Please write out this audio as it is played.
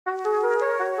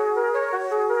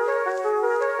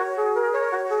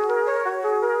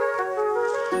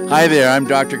Hi there, I'm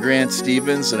Dr. Grant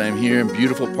Stevens, and I'm here in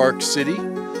beautiful Park City,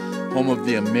 home of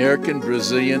the American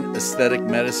Brazilian Aesthetic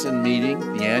Medicine meeting,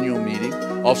 the annual meeting,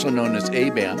 also known as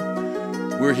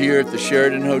ABAM. We're here at the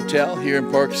Sheraton Hotel here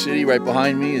in Park City. Right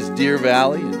behind me is Deer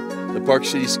Valley and the Park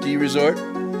City Ski Resort.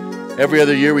 Every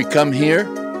other year we come here.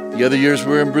 The other years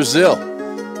we're in Brazil.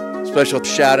 Special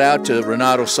shout out to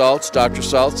Renato Saltz. Dr.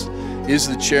 Saltz is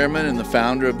the chairman and the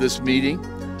founder of this meeting.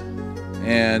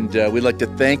 And we'd like to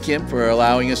thank him for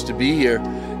allowing us to be here.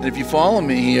 And if you follow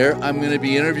me here, I'm going to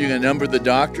be interviewing a number of the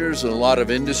doctors and a lot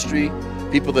of industry,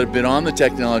 people that have been on the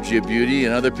technology of beauty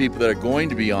and other people that are going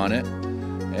to be on it.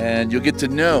 And you'll get to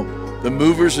know the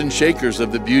movers and shakers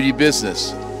of the beauty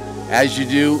business, as you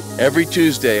do every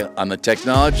Tuesday on the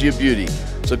technology of beauty.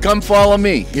 So come follow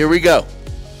me. Here we go.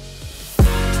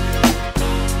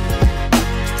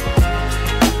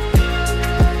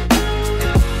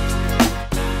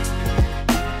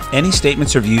 Any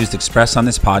statements or views expressed on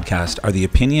this podcast are the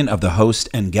opinion of the host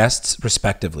and guests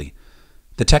respectively.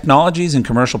 The technologies and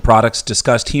commercial products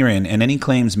discussed herein and any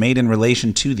claims made in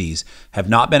relation to these have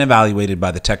not been evaluated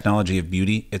by the technology of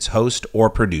beauty, its host, or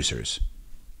producers.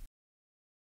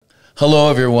 Hello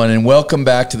everyone, and welcome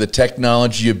back to the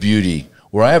Technology of Beauty,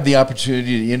 where I have the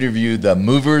opportunity to interview the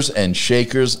movers and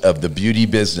shakers of the beauty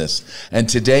business. And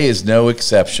today is no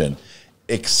exception,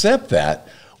 except that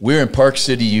we're in Park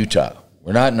City, Utah.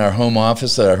 We're not in our home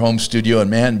office at our home studio in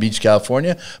Manhattan Beach,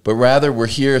 California, but rather we're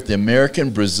here at the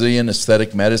American Brazilian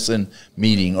Aesthetic Medicine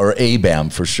meeting, or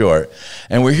ABAM for short.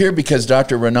 And we're here because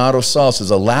Dr. Renato Saltz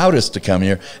has allowed us to come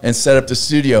here and set up the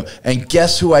studio. And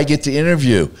guess who I get to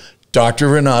interview? Dr.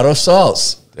 Renato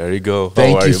Saltz. There you go.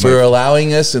 Thank you for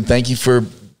allowing us, and thank you for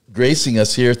gracing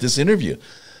us here at this interview.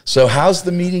 So how's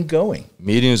the meeting going?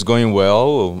 Meeting is going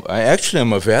well. I actually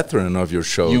am a veteran of your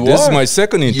show. You This are. is my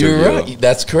second interview. You're right.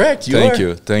 That's correct. Thank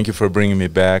you. Thank you for bringing me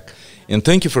back. And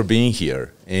thank you for being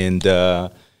here. And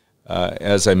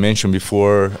as I mentioned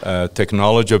before,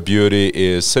 Technology of Beauty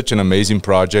is such an amazing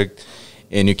project.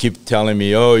 And you keep telling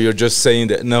me, oh, you're just saying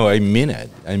that. No, I mean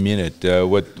it. I mean it.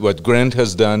 What Grant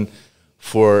has done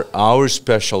for our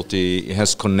specialty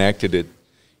has connected it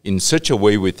in such a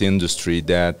way with industry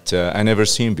that I never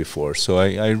seen before. So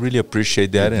I really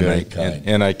appreciate that,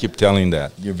 and I keep telling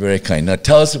that. You're very kind. Now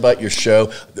tell us about your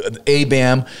show,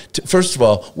 ABAM. First of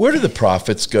all, where do the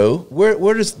profits go?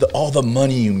 Where does all the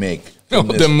money you make?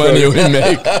 The money we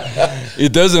make,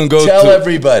 it doesn't go. Tell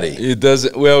everybody. It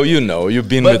doesn't. Well, you know, you've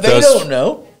been with us. But they don't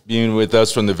know. Been with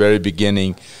us from the very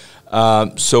beginning.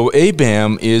 So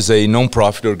ABAM is a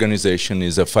non-profit organization.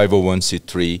 Is a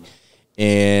 501c3.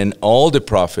 And all the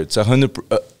profits,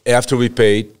 after we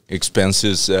paid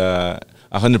expenses,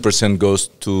 100% goes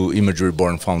to Image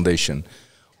Reborn Foundation,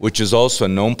 which is also a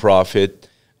non-profit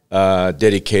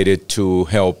dedicated to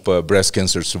help breast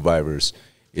cancer survivors.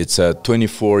 It's a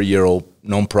 24-year-old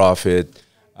non-profit.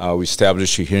 We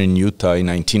established it here in Utah in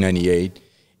 1998,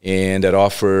 and that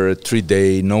offer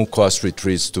 3-day no-cost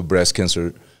retreats to breast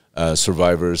cancer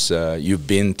survivors. You've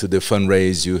been to the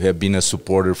fundraise. You have been a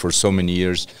supporter for so many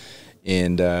years.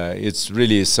 And it's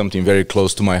really something very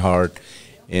close to my heart.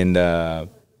 And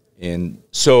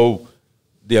so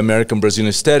the American Brazilian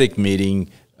Aesthetic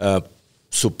meeting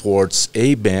supports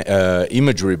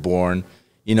Image Reborn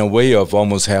in a way of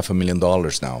almost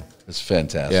 $500,000 now. That's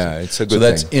fantastic. Yeah, it's a good thing. So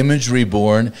that's thing. Image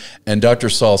Reborn, and Dr.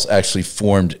 Saltz actually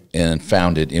formed and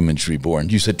founded Image Reborn.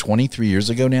 You said 23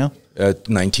 years ago now?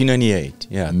 1998,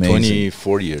 yeah. Amazing.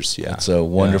 24 years, yeah. It's a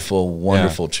wonderful,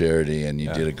 wonderful charity, and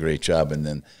you did a great job. And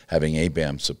then having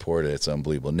ABAM support it, it's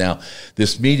unbelievable. Now,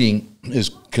 this meeting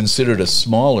is considered a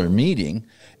smaller meeting,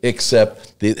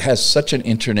 except it has such an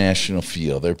international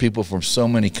feel. There are people from so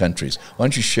many countries. Why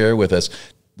don't you share with us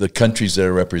the countries that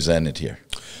are represented here?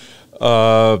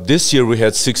 This year we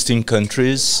had 16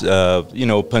 countries. You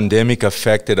know, pandemic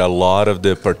affected a lot of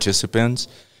the participants.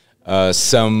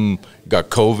 Some got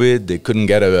COVID. They couldn't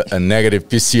get a negative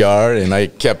PCR, and I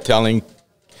kept telling,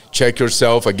 check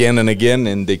yourself again and again,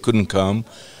 and they couldn't come.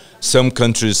 Some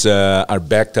countries are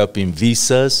backed up in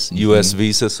visas, U.S.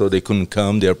 visas, so they couldn't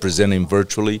come. They are presenting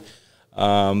virtually.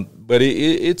 But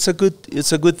it's a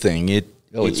good thing. It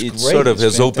sort of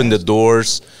has opened the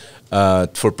doors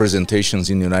for presentations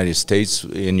in the United States,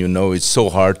 and you know it's so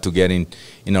hard to get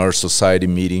in our society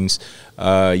meetings.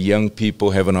 Young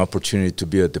people have an opportunity to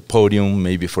be at the podium,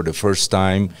 maybe for the first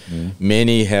time.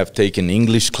 Many have taken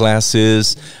English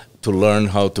classes to learn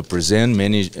how to present.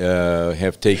 Many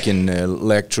have taken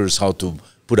lectures how to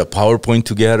put a PowerPoint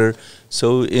together.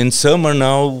 So, and some are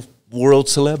now world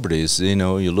celebrities. You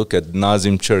know, you look at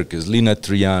Nazim, Cerkes, Lina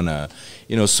Triana.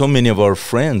 You know, so many of our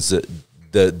friends.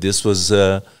 This was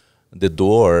the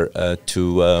door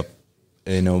to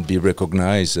be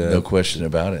recognized. No question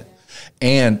about it.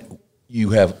 And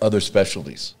you have other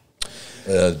specialties,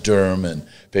 derm and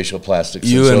facial plastics.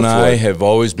 You and and so I forth. have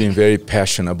always been very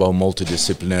passionate about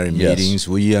multidisciplinary Yes. meetings.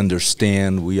 We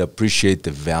understand, we appreciate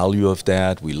the value of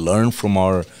that. We learn from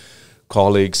our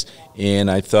colleagues.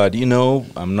 And I thought,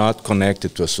 I'm not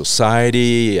connected to a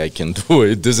society. I can do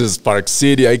it. This is Park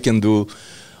City. I can do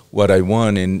what I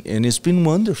want. And it's been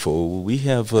wonderful. We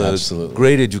have Absolutely.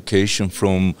 great education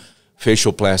from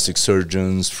facial plastic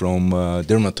surgeons, from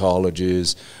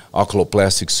dermatologists,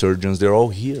 oculoplastic surgeons. They're all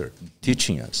here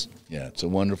teaching us. Yeah, it's a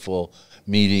wonderful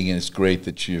meeting, and it's great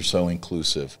that you're so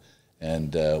inclusive.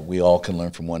 And we all can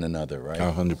learn from one another, right?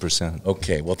 100%.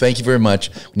 Okay, well, thank you very much.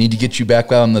 We need to get you back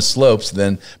out on the slopes,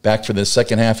 then back for the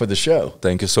second half of the show.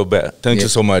 Thank you Thank you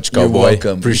so much, You're Cowboy.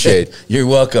 welcome. Appreciate it. You're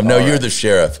welcome. No, All you're right. the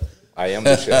sheriff. I am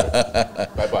the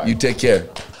sheriff. Bye-bye. You take care.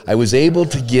 I was able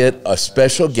to get a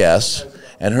special guest,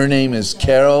 and her name is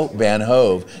Caro Van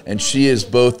Hove, and she is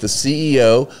both the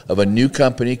CEO of a new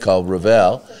company called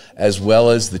Revelle, as well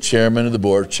as the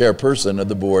chairperson of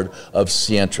the board of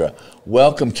Sientra.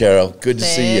 Welcome, Caro. Good to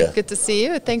see you. Good to see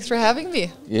you. Thanks for having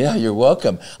me. Yeah, you're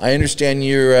welcome. I understand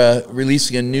you're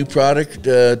releasing a new product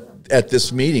at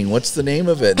this meeting. What's the name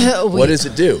of it? What does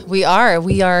it do? We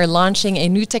are launching a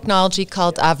new technology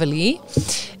called ABAM,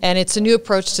 and it's a new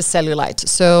approach to cellulite.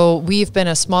 So we've been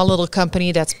a small little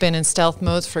company that's been in stealth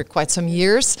mode for quite some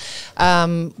years.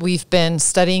 We've been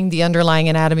studying the underlying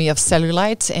anatomy of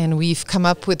cellulite, and we've come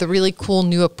up with a really cool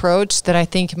new approach that I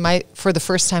think might, for the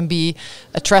first time, be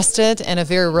a trusted and a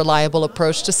very reliable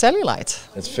approach to cellulite.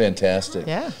 That's fantastic.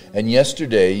 Yeah. And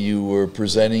yesterday you were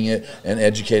presenting it and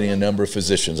educating a number of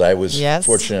physicians. I was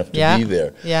fortunate enough to be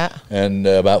there. Yeah. And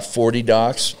about 40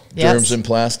 docs, Yes. derms and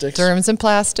plastics. Derms and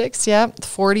plastics, yeah.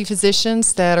 40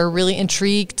 physicians that are really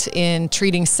intrigued in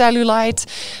treating cellulite,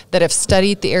 that have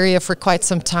studied the area for quite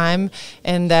some time,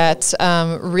 and that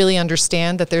really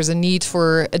understand that there's a need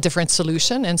for a different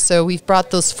solution. And so we've brought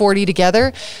those 40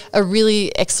 together, a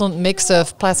really excellent mix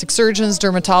of plastic surgeons,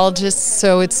 dermatologists.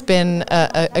 So it's been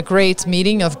a great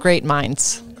meeting of great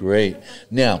minds. Great.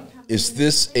 Now, is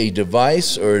this a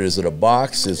device or is it a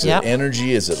box? Is Yep. it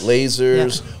energy? Is it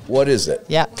lasers? Yeah. What is it?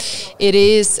 Yeah, it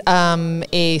is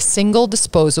a single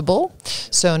disposable,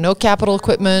 so no capital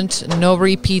equipment, no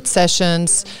repeat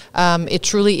sessions. It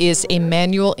truly is a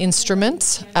manual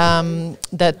instrument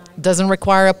that doesn't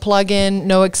require a plug-in,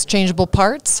 no exchangeable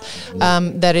parts,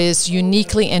 that is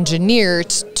uniquely engineered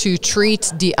to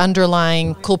treat the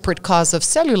underlying culprit cause of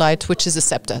cellulite, which is a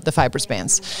septa, the fibrous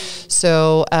bands.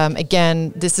 So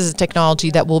again, this is a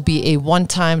technology that will be a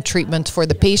one-time treatment for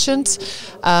the patient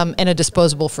and a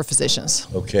disposable for physicians.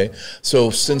 Okay. So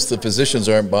since the physicians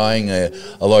aren't buying a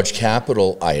large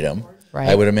capital item, Right.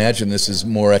 I would imagine this is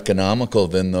more economical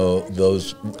than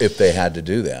those if they had to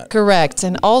do that. Correct.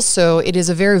 And also, it is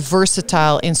a very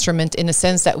versatile instrument in the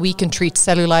sense that we can treat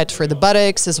cellulite for the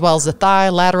buttocks as well as the thigh,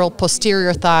 lateral,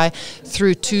 posterior thigh,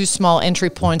 through 2 small entry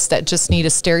points that just need a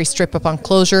steri strip upon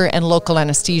closure and local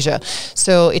anesthesia.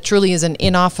 So it truly is an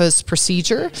in-office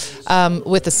procedure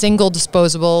with a single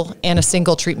disposable and a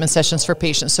single treatment sessions for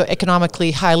patients. So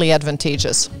economically highly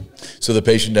advantageous. So the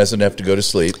patient doesn't have to go to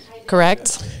sleep.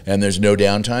 Correct. And there's no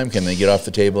downtime? Can they get off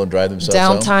the table and drive themselves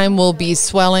home? Downtime will be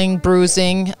swelling,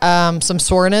 bruising, some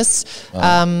soreness,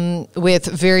 with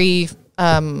very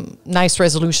nice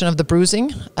resolution of the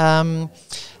bruising. And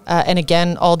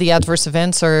again, all the adverse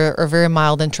events are very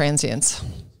mild and transient.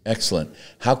 Excellent.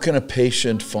 How can a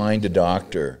patient find a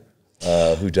doctor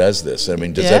who does this? I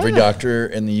mean, does Yeah. every doctor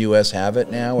in the U.S. have it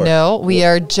now? Or? No, we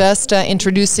are just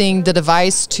introducing the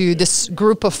device to this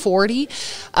group of 40.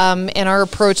 And our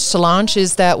approach to launch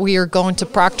is that we are going to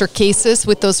proctor cases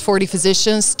with those 40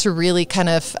 physicians to really kind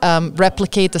of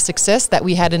replicate the success that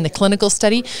we had in the clinical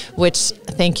study, which,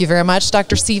 thank you very much,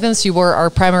 Dr. Stevens, you were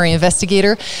our primary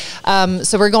investigator.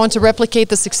 So we're going to replicate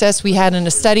the success we had in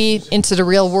the study into the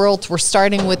real world. We're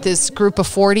starting with this group of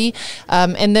 40,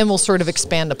 and then we'll sort of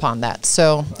expand upon that.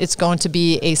 So it's going to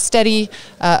be a steady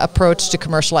approach to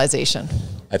commercialization.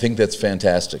 I think that's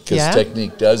fantastic because Yeah.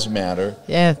 technique does matter.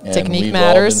 Yeah, and technique we've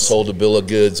matters. all been sold a bill of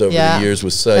goods over the years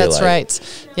with cellulite. That's right.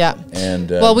 Yeah. And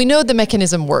well, we know the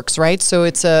mechanism works, right? So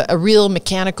it's a real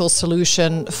mechanical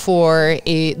solution for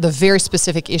the very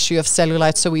specific issue of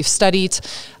cellulite. So we've studied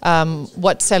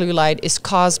what cellulite is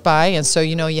caused by. And so,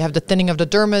 you know, you have the thinning of the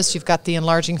dermis, you've got the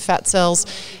enlarging fat cells,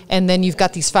 and then you've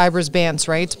got these fibrous bands,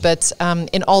 right? But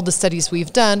in all the studies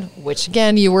we've done, which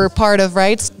again, you were a part of,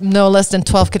 right? No less than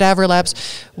 12 cadaver labs,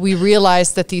 we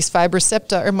realized that these fibrous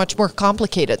septa are much more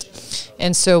complicated.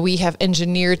 And so we have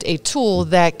engineered a tool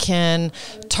that can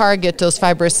target those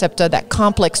fibrous septa, that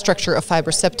complex structure of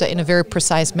fibrous septa, in a very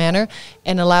precise manner,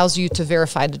 and allows you to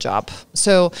verify the job.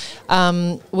 So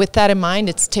with that in mind,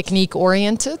 it's technique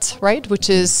oriented, right? Which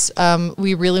is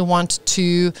we really want to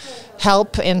help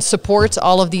and support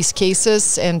all of these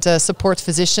cases and support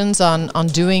physicians on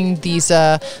doing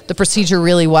the procedure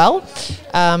really well,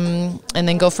 and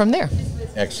then go from there.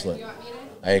 Excellent.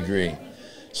 I agree.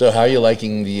 So how are you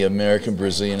liking the American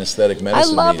Brazilian Aesthetic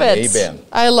Medicine I love meeting, it. ABAM?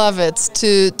 I love it.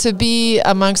 To be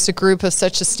amongst a group of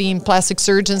such esteemed plastic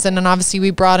surgeons, and then obviously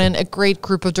we brought in a great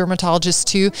group of dermatologists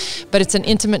too, but it's an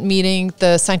intimate meeting.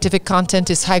 The scientific content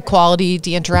is high quality.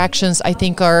 The interactions, I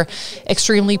think, are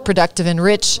extremely productive and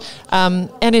rich,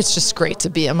 and it's just great to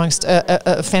be amongst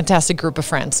a fantastic group of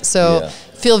friends. So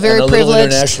feel very and a privileged. Little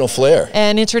international flair.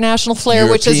 And international flair,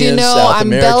 which, as you Europeans, know, South I'm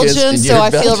Americans, Belgian, and so you're I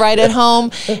feel Belgian. right at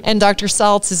home. And Dr.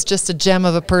 Saltz is just a gem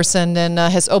of a person and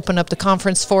has opened up the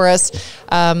conference for us.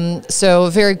 So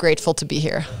very grateful to be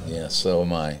here. Yeah, so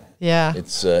am I. Yeah.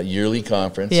 It's a yearly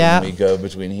conference, Yeah. and we go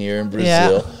between here and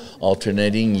Brazil,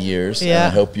 alternating years. Yeah.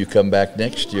 And I hope you come back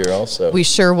next year also. We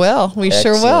sure will. We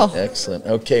Excellent, sure will. Excellent.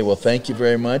 Okay, well, thank you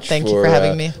very much Thank you for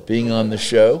having me. being on the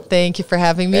show. Thank you for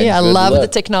having me. And I good love the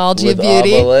luck technology with of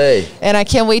beauty. Avale. And I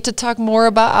can't wait to talk more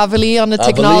about Avale on the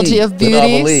technology Avale, of with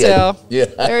beauty. Avale. So Yeah.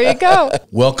 there you go.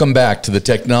 Welcome back to the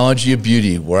Technology of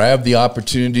Beauty, where I have the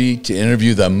opportunity to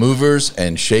interview the movers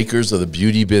and shakers of the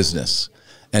beauty business.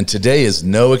 And today is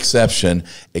no exception,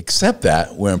 except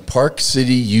that we're in Park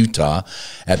City, Utah,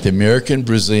 at the American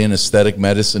Brazilian Aesthetic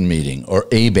Medicine meeting, or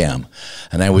ABAM.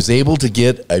 And I was able to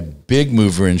get a big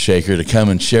mover and shaker to come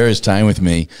and share his time with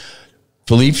me,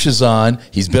 Philippe Schaison.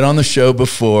 He's been on the show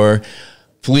before.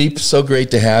 Philippe, so great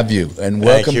to have you, and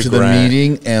welcome to the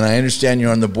meeting. And I understand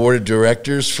you're on the board of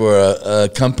directors for a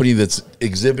company that's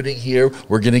exhibiting here.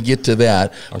 We're going to get to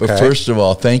that. Okay. But first of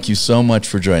all, thank you so much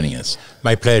for joining us.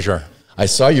 My pleasure. I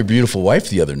saw your beautiful wife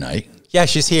the other night. Yeah,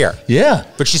 she's here. Yeah.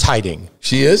 But she's hiding.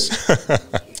 She is?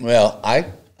 Well, I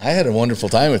had a wonderful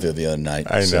time with her the other night.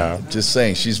 I know. Just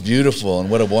saying, she's beautiful, and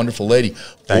what a wonderful lady.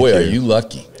 Thank Boy, you. are you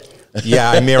lucky.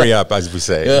 Yeah, I marry up, as we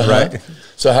say, right?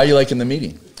 So how are you liking the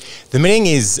meeting? The meeting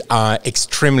is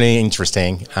extremely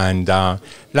interesting, and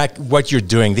like what you're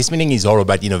doing, this meeting is all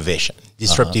about innovation,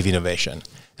 disruptive innovation.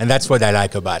 And that's what I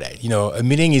like about it. You know, a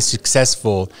meeting is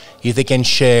successful if they can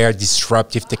share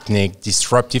disruptive technique,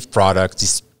 disruptive products,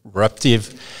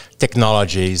 disruptive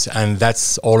technologies, and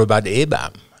that's all about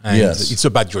ABAM. And it's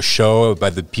about your show,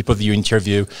 about the people that you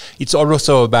interview. It's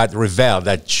also about Revelle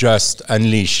that just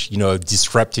unleash,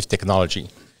 disruptive technology.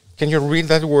 Can you read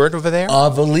that word over there?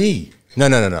 Avale.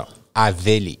 No.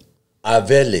 Avale.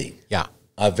 Avale. Yeah.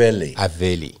 Avale.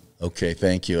 Avale. Okay,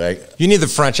 thank you. You need the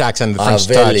French accent, the French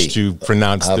touch to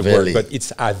pronounce the word, but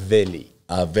it's Avale.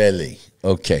 Avale.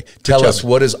 Okay. Tell us,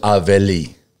 what is Avale?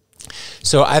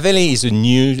 So Avale is a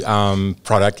new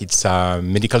product. It's a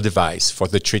medical device for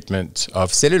the treatment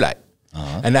of cellulite.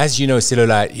 And as you know,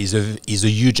 cellulite is a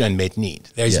huge unmet need.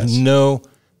 There is no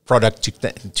product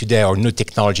today or no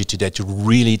technology today to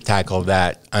really tackle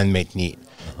that unmet need.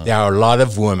 There are a lot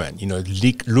of women,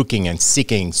 looking and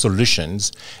seeking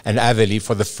solutions, and Avale,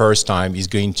 for the first time, is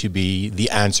going to be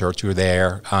the answer to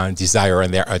their desire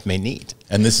and their unmet need.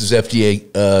 And this is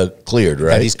FDA cleared,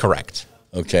 right? That is correct.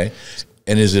 Okay.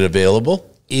 And is it available?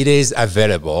 It is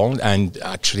available, and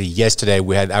actually yesterday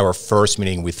we had our first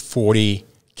meeting with 40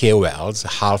 KOLs,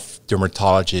 half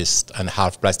dermatologists and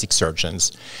half plastic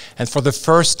surgeons. And for the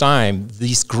first time,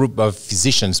 this group of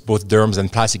physicians, both derms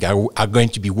and plastic, are going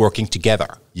to be working together.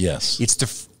 Yes.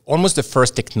 It's almost the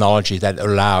first technology that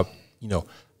allow,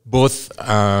 both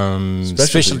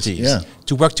specialties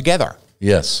to work together.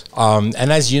 Yes.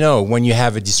 And as you know, when you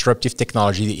have a disruptive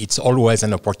technology, it's always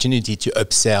an opportunity to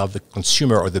upsell the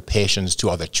consumer or the patients to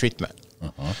other treatment.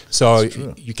 So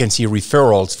you can see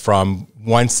referrals from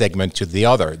one segment to the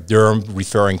other, derm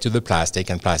referring to the plastic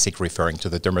and plastic referring to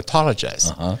the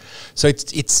dermatologist. So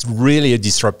it's really a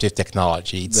disruptive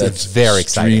technology. It's very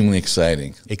exciting. Extremely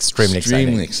exciting.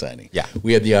 Extremely exciting. Yeah.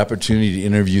 We had the opportunity to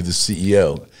interview the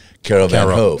CEO, Caro van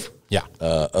Hove,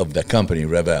 of the company,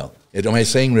 Revelle. Am I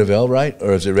saying Revelle right,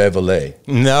 or is it Revelle?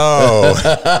 No.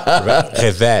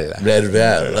 Revelle.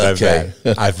 Revelle, okay.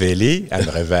 Avale and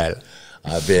Revelle.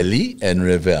 Avale and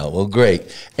Revelle. Well, great.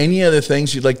 Any other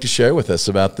things you'd like to share with us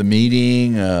about the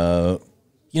meeting?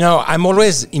 I'm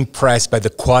always impressed by the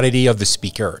quality of the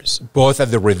speakers, both at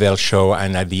the Revelle show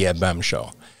and at the ABAM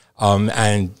show,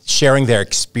 and sharing their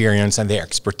experience and their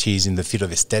expertise in the field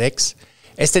of aesthetics.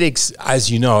 Aesthetics, as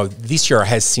you know, this year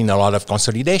has seen a lot of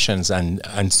consolidations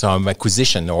and some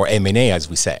acquisition, or M&A, as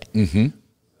we say.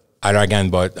 Allergan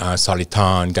bought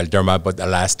Soliton, Galderma bought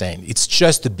Elastane. It's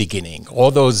just the beginning. All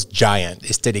those giant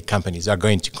aesthetic companies are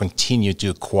going to continue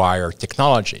to acquire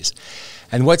technologies.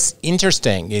 And what's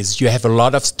interesting is you have a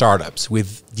lot of startups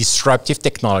with disruptive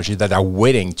technology that are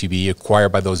waiting to be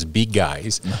acquired by those big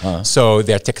guys. So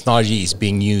their technology is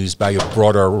being used by a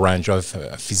broader range of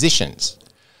physicians.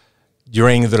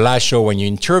 During the last show, when you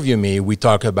interview me, we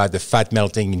talk about the fat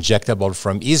melting injectable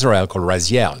from Israel called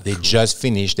Revelle. They just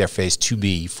finished their phase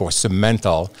 2B for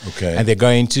submental, and they're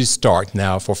going to start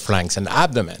now for flanks and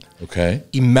abdomen.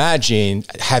 Imagine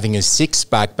having a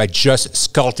six-pack by just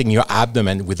sculpting your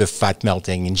abdomen with a fat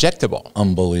melting injectable.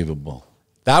 Unbelievable.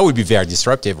 That would be very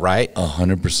disruptive, right?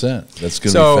 100%. That's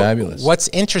going to be fabulous. What's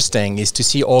interesting is to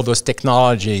see all those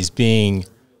technologies being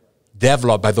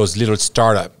developed by those little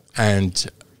startups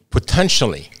and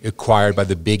potentially acquired by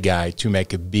the big guy to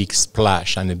make a big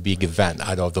splash and a big event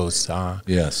out of those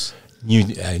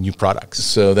new products.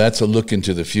 So that's a look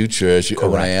into the future. As you,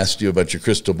 when I asked you about your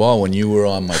crystal ball when you were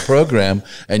on my program,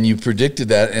 and you predicted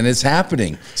that, and it's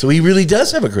happening. So he really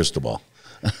does have a crystal ball.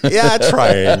 Yeah,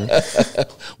 trying.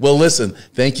 Well, listen,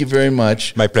 thank you very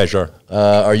much. My pleasure.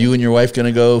 Are you and your wife going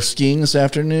to go skiing this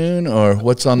afternoon, or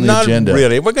what's on the agenda? Not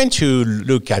really. We're going to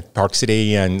look at Park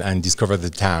City and discover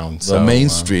the town. Well, Main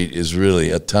Street is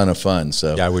really a ton of fun.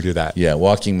 So yeah, we'll do that. Yeah,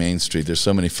 walking Main Street. There's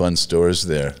so many fun stores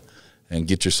there. And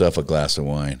get yourself a glass of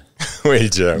wine. Will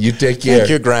do. You take care.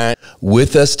 Thank you, Grant.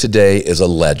 With us today is a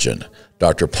legend,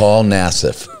 Dr. Paul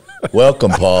Nassif. Welcome,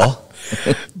 Paul.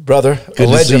 Brother, Good a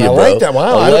legend. to see you, I bro. like that.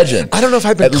 Wow, a legend. I don't know if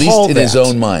I've been at called least in his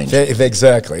own mind.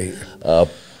 Exactly.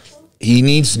 He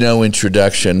needs no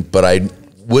introduction, but I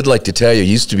would like to tell you,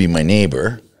 he used to be my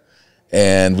neighbor,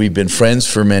 and we've been friends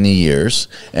for many years,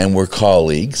 and we're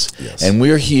colleagues. Yes. And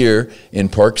we're here in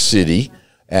Park City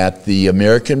at the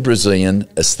American Brazilian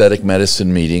Aesthetic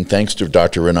Medicine meeting, thanks to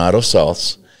Dr. Renato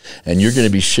Saltz. And you're going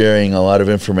to be sharing a lot of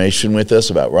information with us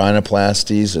about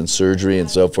rhinoplasties and surgery and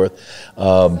so forth.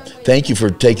 Thank you for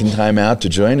taking time out to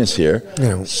join us here.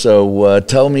 Yeah. So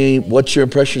tell me, what's your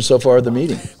impression so far of the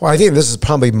meeting? Well, I think this is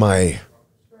probably my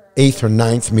 8th or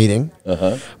 9th meeting with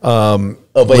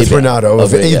ABAM. Renato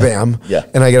of ABAM. Yeah.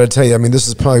 And I got to tell you, I mean, this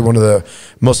is probably one of the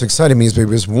most exciting meetings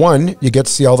because, one, you get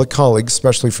to see all the colleagues,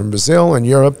 especially from Brazil and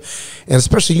Europe, and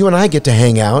especially you and I get to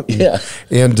hang out.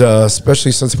 And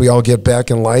especially since we all get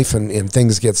back in life and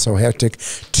things get so hectic.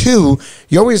 2,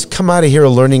 you always come out of here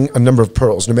learning a number of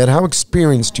pearls, no matter how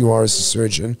experienced you are as a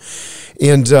surgeon.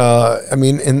 And, I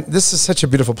mean, and this is such a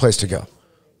beautiful place to go.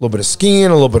 A little bit of skiing,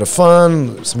 a little bit of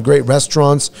fun, some great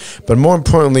restaurants, but more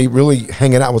importantly, really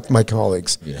hanging out with my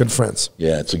colleagues, good friends.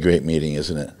 Yeah, it's a great meeting,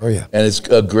 isn't it? Oh, yeah. And it's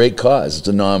a great cause. It's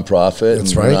a nonprofit.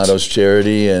 That's and right. Renato's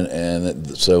charity,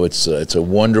 and so it's a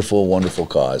wonderful, wonderful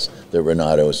cause that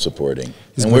Renato is supporting.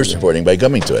 And we're supporting by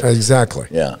coming to it. Exactly.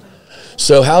 Yeah.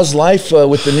 So how's life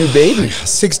with the new baby?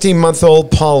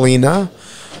 16-month-old Paulina,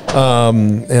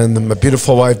 and my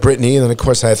beautiful wife, Brittany, and then, of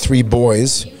course, I have 3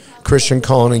 boys, Christian,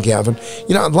 Colin, and Gavin.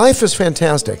 You know, life is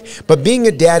fantastic. But being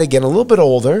a dad again, a little bit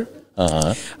older,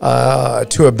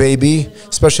 to a baby,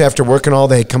 especially after working all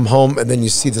day, come home, and then you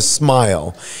see the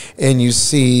smile, and you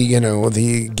see, you know,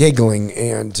 the giggling,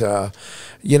 and,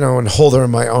 you know, and hold her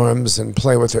in my arms and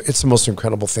play with her. It's the most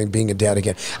incredible thing, being a dad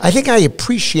again. I think I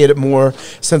appreciate it more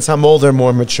since I'm older and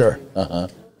more mature.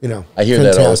 You know, I hear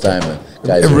fantastic. that all the time.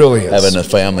 Guys it really is. Having a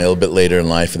family a little bit later in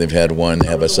life, and they've had one, they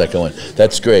have a second one.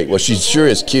 That's great. Well, she sure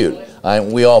is cute.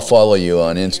 We all follow you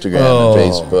on Instagram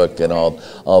and Facebook and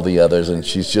all the others, and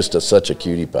she's just such a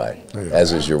cutie pie,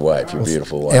 as is your wife, your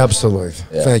beautiful wife. Absolutely.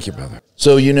 Yeah. Thank you, brother.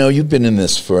 So, you know, you've been in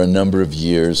this for a number of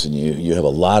years, and you have a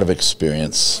lot of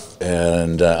experience.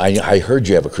 And I heard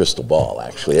you have a crystal ball,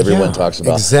 actually. Everyone talks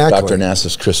about Dr.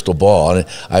 Nassif's crystal ball. And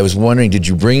I was wondering, did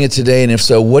you bring it today? And if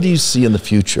so, what do you see in the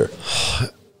future?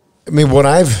 I mean, what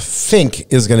I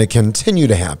think is going to continue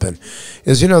to happen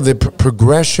is, you know, the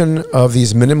progression of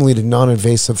these minimally to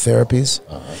non-invasive therapies.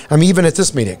 I mean, even at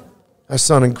this meeting, I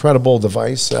saw an incredible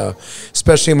device,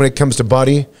 especially when it comes to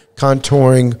body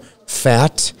contouring,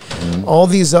 fat, all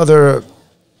these other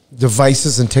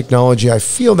devices and technology. I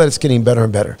feel that it's getting better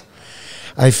and better.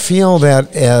 I feel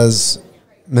that as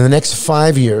in the next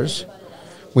 5 years,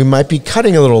 we might be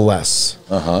cutting a little less.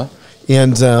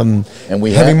 And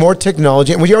we having more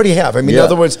technology, and we already have. I mean, in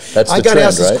other words, I got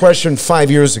asked this question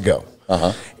 5 years ago.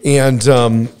 And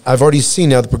I've already seen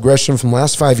now the progression from the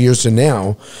last 5 years to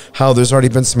now, how there's already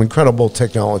been some incredible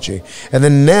technology. And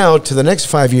then now to the next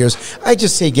 5 years, I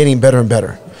just say getting better and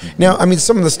better. Now, I mean,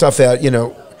 some of the stuff that, you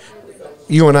know,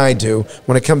 you and I do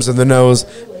when it comes to the nose,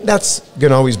 that's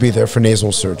going to always be there for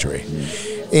nasal surgery.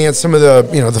 and some of the,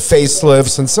 the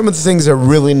facelifts and some of the things that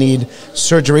really need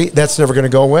surgery, that's never going to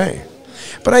go away.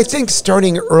 But I think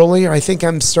starting earlier, I think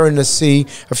I'm starting to see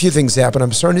a few things happen.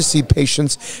 I'm starting to see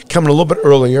patients coming a little bit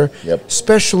earlier,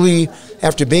 especially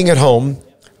after being at home,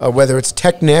 whether it's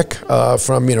tech neck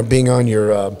from being on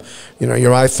your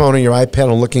your iPhone or your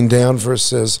iPad and looking down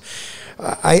versus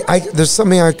there's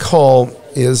something I call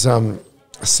is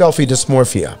selfie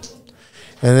dysmorphia.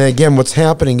 And then again, what's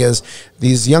happening is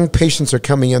these young patients are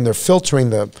coming in, they're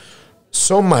filtering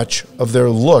so much of their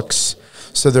looks.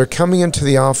 So they're coming into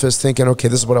the office thinking, okay,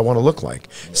 this is what I want to look like.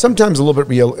 Sometimes a little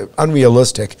bit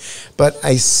unrealistic, but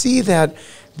I see that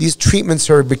these treatments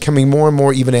are becoming more and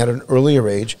more, even at an earlier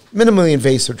age, minimally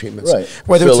invasive treatments. Right.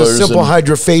 Whether Fillers it's a simple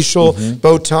hydrofacial,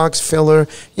 Botox, filler,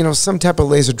 some type of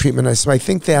laser treatment. So I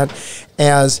think that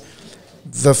as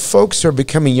the folks are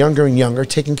becoming younger and younger,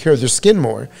 taking care of their skin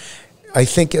more, I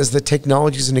think as the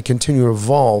technology is going to continue to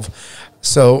evolve,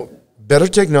 so better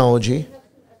technology,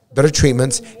 better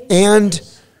treatments, and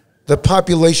the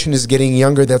population is getting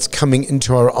younger that's coming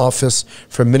into our office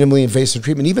for minimally invasive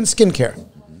treatment, even skincare.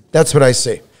 That's what I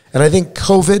see. And I think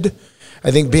COVID,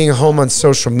 I think being home on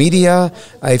social media,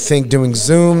 I think doing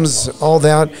Zooms, all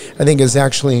that, I think is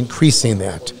actually increasing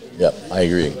that. Yep, I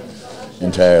agree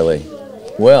entirely.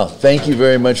 Well, thank you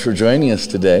very much for joining us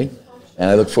today. And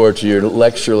I look forward to your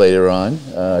lecture later on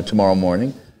tomorrow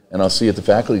morning. And I'll see you at the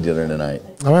faculty dinner tonight.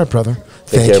 All right, brother.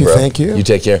 Take care, bro. Thank you. You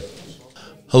take care.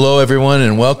 Hello, everyone,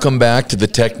 and welcome back to the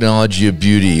Technology of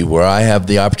Beauty, where I have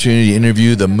the opportunity to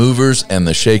interview the movers and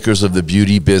the shakers of the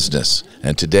beauty business.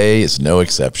 And today is no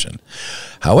exception.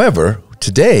 However,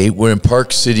 today we're in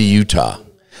Park City, Utah,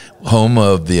 home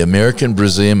of the American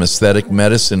Brazilian Aesthetic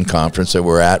Medicine Conference that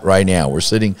we're at right now. We're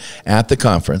sitting at the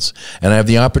conference, and I have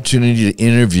the opportunity to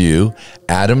interview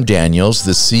Adam Daniels,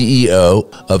 the CEO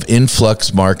of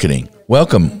Influx Marketing.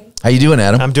 Welcome. How you doing,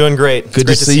 Adam? I'm doing great. Good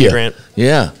to see you, Grant.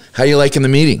 Yeah. How you liking the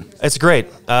meeting? It's great.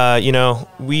 We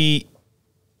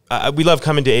love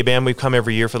coming to ABAM. We've come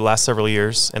every year for the last several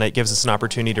years, and it gives us an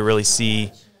opportunity to really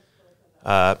see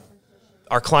our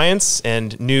clients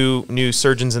and new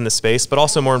surgeons in the space, but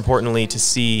also more importantly to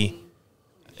see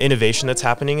innovation that's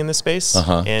happening in the space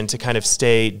and to kind of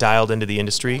stay dialed into the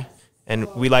industry.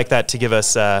 And we like that to give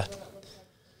us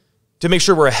to make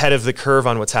sure we're ahead of the curve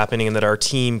on what's happening and that our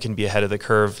team can be ahead of the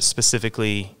curve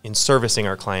specifically in servicing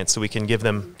our clients so we can give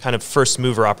them kind of first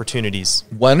mover opportunities.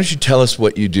 Why don't you tell us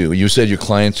what you do? You said your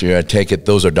clients, I take it,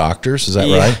 those are doctors, is that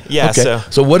right? Yeah. Okay.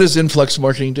 So what does Influx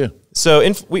Marketing do? So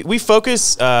we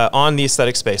focus on the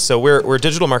aesthetic space. So we're a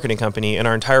digital marketing company, and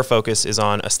our entire focus is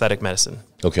on aesthetic medicine.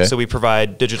 Okay. So we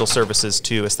provide digital services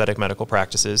to aesthetic medical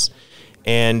practices,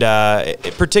 and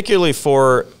particularly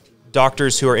for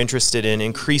doctors who are interested in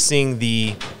increasing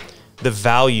the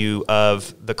value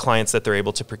of the clients that they're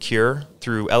able to procure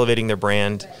through elevating their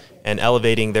brand and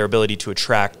elevating their ability to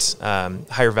attract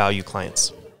higher value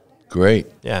clients. Great.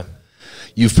 Yeah.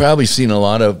 You've probably seen a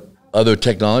lot of other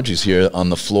technologies here on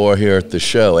the floor here at the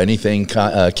show. Anything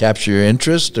capture your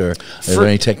interest, or are there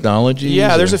any technologies?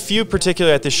 Yeah, there's a few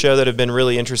particularly at this show that have been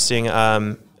really interesting.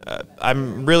 I'm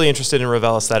really interested in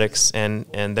Revelle Aesthetics and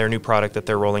their new product that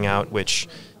they're rolling out, which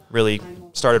really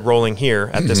started rolling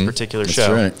here at this particular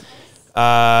show. That's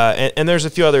right. And there's a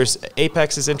few others.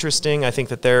 Apex is interesting. I think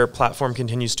that their platform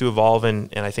continues to evolve, and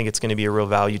I think it's going to be a real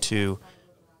value to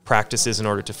practices in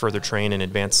order to further train and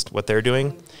advance what they're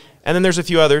doing. And then there's a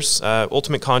few others,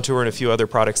 Ultimate Contour and a few other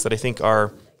products that I think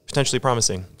are potentially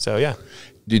promising. So, yeah.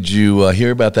 Did you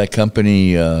hear about that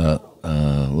company?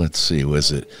 Let's see,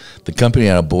 was it the company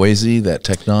out of Boise, that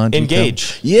technology?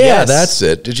 Engage. Yeah, yes. That's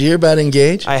it. Did you hear about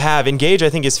Engage? I have. Engage,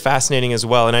 I think, is fascinating as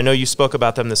well. And I know you spoke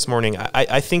about them this morning.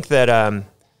 I think that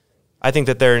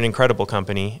they're an incredible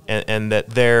company, and that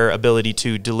their ability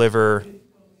to deliver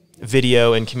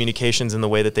video and communications in the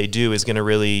way that they do is going to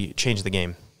really change the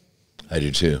game. I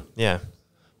do too. Yeah.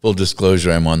 Full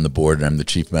disclosure, I'm on the board and I'm the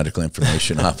Chief Medical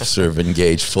Information Officer of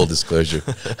Engage, full disclosure.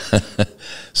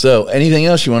 So anything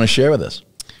else you want to share with us?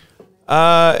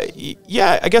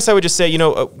 Yeah, I guess I would just say,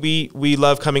 we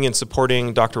love coming and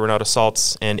supporting Dr. Renato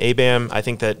Saltz and ABAM. I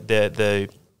think that the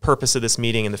purpose of this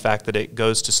meeting and the fact that it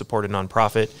goes to support a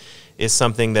nonprofit is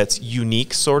something that's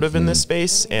unique sort of in this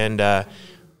space. And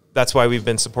that's why we've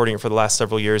been supporting it for the last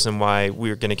several years and why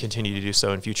we're going to continue to do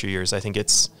so in future years. I think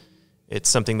it's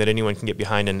something that anyone can get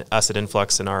behind, and us at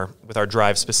Influx and with our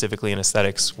drive specifically in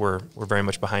aesthetics, we're very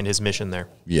much behind his mission there.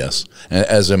 Yes,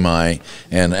 as am I,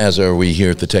 and as are we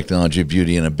here at the Technology of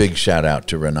Beauty, and a big shout out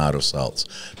to Renato Saltz.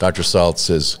 Dr. Saltz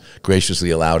has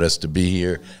graciously allowed us to be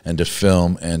here and to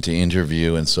film and to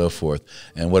interview and so forth,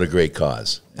 and what a great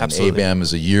cause. Absolutely. And ABAM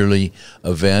is a yearly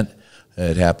event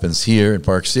It happens here in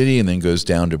Park City and then goes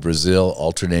down to Brazil,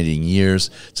 alternating years.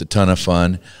 It's a ton of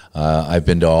fun. I've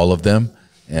been to all of them,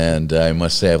 and I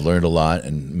must say I've learned a lot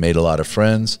and made a lot of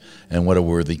friends, and what a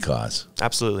worthy cause.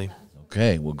 Absolutely.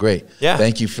 Okay, well, great. Yeah.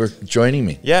 Thank you for joining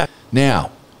me. Yeah.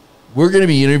 Now, we're going to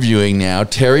be interviewing now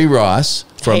Terri Ross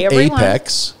from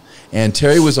Apex. And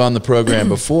Terri was on the program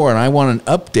before, and I want an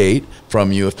update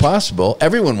from you if possible.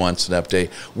 Everyone wants an update.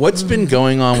 What's been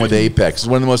going on with Apex? It's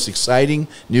one of the most exciting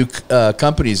new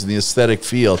companies in the aesthetic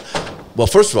field. Well,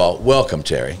 first of all, welcome,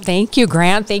 Terri. Thank you,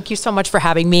 Grant. Thank you so much for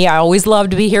having me. I always love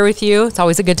to be here with you. It's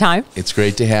always a good time. It's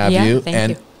great to have you.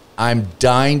 Thank you. I'm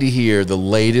dying to hear the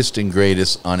latest and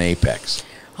greatest on Apex.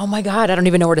 Oh my God, I don't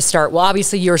even know where to start. Well,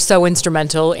 obviously you're so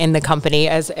instrumental in the company,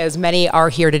 as many are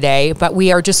here today, but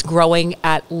we are just growing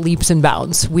at leaps and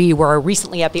bounds. We were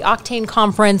recently at the Octane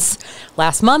conference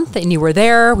last month, and you were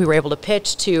there. We were able to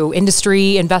pitch to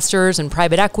industry investors and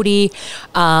private equity.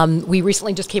 We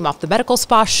recently just came off the medical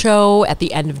spa show at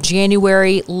the end of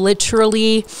January,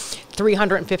 literally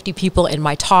 350 people in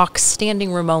my talk,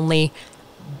 standing room only,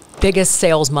 biggest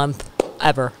sales month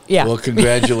ever. Yeah. Well,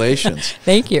 congratulations.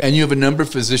 Thank you. And you have a number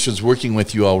of physicians working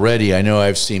with you already. I know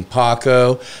I've seen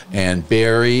Paco and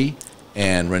Barry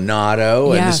and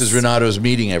Renato. Yes. And this is Renato's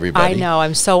meeting everybody. I know.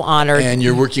 I'm so honored. And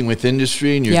you're working with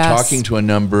industry, and you're Yes. talking to a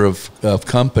number of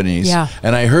companies. Yeah.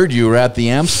 And I heard you were at the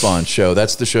AmSpawn show.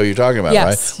 That's the show you're talking about,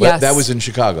 Yes, right? Well, yes. that was in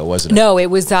Chicago, wasn't it? No, it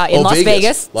was in Las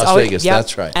Vegas. Las Vegas, yep.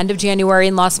 that's right. End of January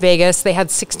in Las Vegas. They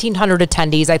had 1,600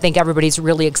 attendees. I think everybody's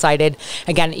really excited.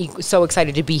 Again, so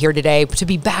excited to be here today, to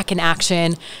be back in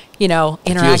action, you know,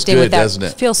 interacting good, with that. doesn't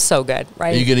it? Feels so good,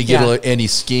 right? Are you going to get any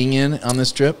skiing in on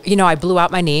this trip? You know, I blew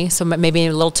out my knee, so maybe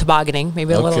a little tobogganing,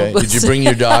 maybe a Okay. little. Did you bring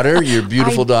your daughter, your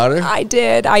beautiful daughter? I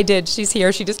did. She's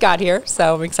here. She just got here,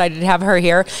 so I'm excited to have her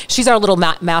here. She's our little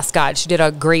mascot. She did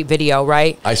a great video,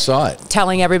 right? I saw it.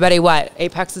 Telling everybody what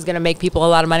Apex is going to make people a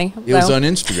lot of money. It was on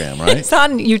Instagram, right? It's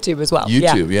on YouTube as well.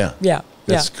 YouTube, yeah. Yeah.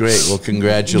 That's great. Well,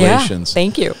 congratulations. Yeah,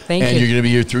 thank you. And you're going to be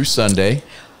here through Sunday.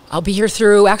 I'll be here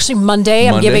through actually Monday.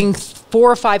 I'm giving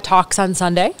 4 or 5 talks on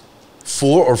Sunday.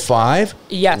 4 or 5?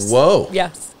 Yes. Whoa.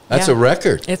 Yes. That's a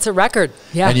record. It's a record.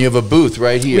 Yeah. And you have a booth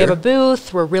right here. We have a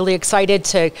booth. We're really excited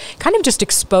to kind of just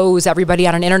expose everybody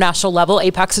on an international level.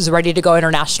 Apex is ready to go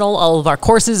international. All of our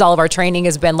courses, all of our training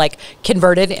has been like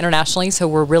converted internationally. So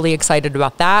we're really excited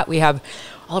about that. We have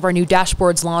all of our new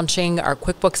dashboards launching, our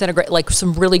QuickBooks integrate, like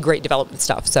some really great development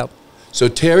stuff. So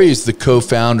Terri is the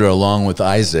co-founder along with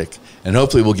Izhak. And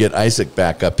hopefully we'll get Izhak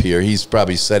back up here. He's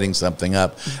probably setting something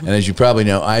up. And as you probably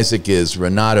know, Izhak is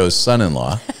Renato's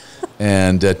son-in-law.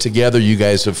 And together you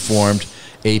guys have formed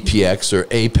APX or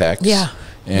Apex. Yeah.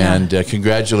 And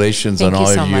congratulations Thank on you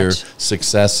all so of your much.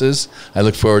 successes. I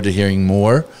look forward to hearing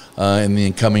more in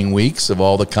the coming weeks of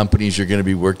all the companies you're going to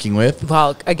be working with.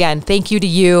 Well, again, thank you to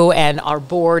you and our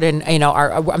board, and you know,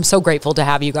 I'm so grateful to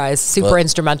have you guys. Super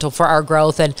instrumental for our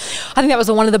growth, and I think that was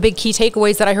one of the big key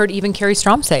takeaways that I heard even Carrie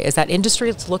Strom say is that industry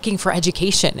is looking for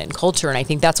education and culture, and I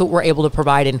think that's what we're able to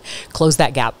provide and close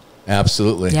that gap.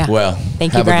 Absolutely. Yeah. Well,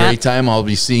 Thank you, have a Grant. great time. I'll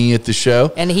be seeing you at the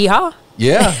show. And hee-haw.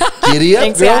 Yeah. Giddy up,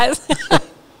 Thanks, girl. guys.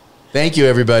 Thank you,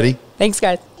 everybody. Thanks,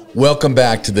 guys. Welcome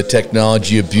back to the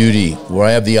Technology of Beauty, where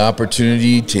I have the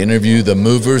opportunity to interview the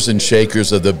movers and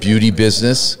shakers of the beauty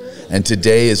business, and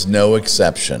today is no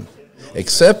exception,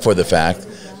 except for the fact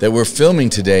that we're filming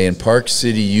today in Park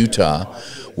City, Utah,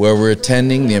 where we're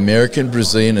attending the American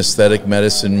Brazilian Aesthetic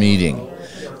Medicine Meeting,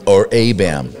 or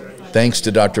ABAM. Thanks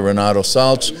to Dr. Renato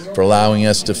Saltz for allowing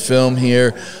us to film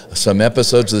here some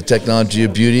episodes of the Technology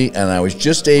of Beauty, and I was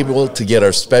just able to get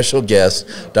our special guest,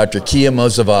 Dr. Kiya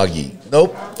Movassaghi.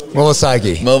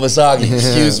 Movassaghi,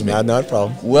 excuse me. Not a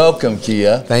problem. Welcome,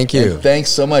 Kiya. Thank you. And thanks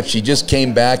so much. He just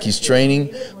came back. He's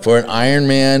training for an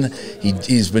Ironman.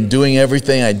 He's been doing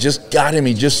everything. I just got him.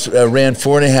 He just ran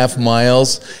 4.5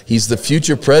 miles. He's the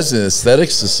future president of the Aesthetic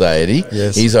Society.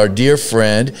 Yes. He's our dear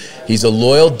friend. He's a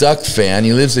loyal Duck fan.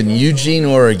 He lives in Eugene,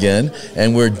 Oregon,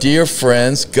 and we're dear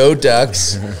friends. Go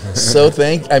Ducks. I'm so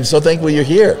thankful you're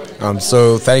here. I'm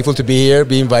so thankful to be here,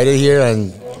 be invited here,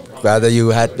 and glad that you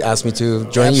had asked me to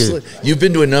join you. You've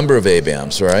been to a number of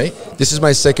ABAMs, right? This is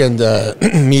my second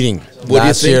meeting, What do you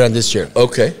last think? year and this year.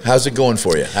 Okay. How's it going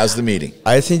for you? How's the meeting?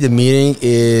 I think the meeting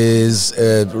is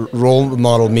a role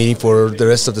model meeting for the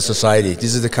rest of the society.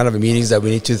 These are the kind of meetings that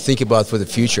we need to think about for the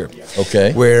future.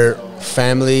 Okay. Where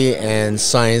family and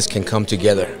science can come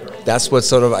together. That's what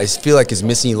sort of I feel like is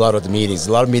missing a lot of the meetings.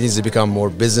 A lot of meetings have become more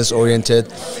business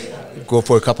oriented. Go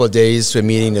for a couple of days to a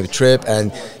meeting, a trip,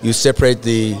 and you separate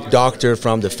the doctor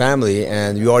from the family,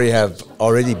 and you already have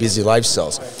busy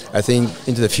lifestyles. I think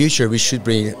into the future we should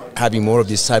be having more of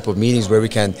these type of meetings where we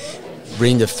can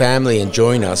bring the family and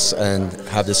join us and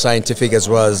have the scientific as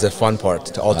well as the fun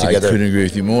part all together. I couldn't agree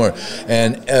with you more.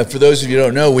 And for those of you who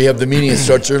don't know, we have the meeting. It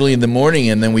starts early in the morning,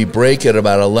 and then we break at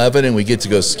about 11, and we get to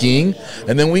go skiing.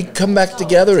 And then we come back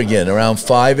together again around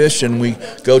 5-ish, and we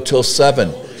go till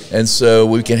 7. And so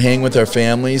we can hang with our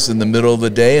families in the middle of the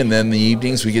day, and then in the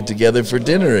evenings we get together for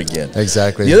dinner again.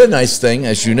 Exactly. The other nice thing,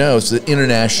 as you know, is the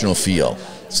international feel,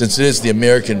 since it is the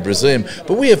American Brazilian.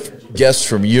 But we have guests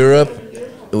from Europe.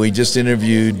 We just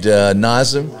interviewed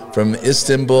Nazim from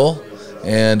Istanbul,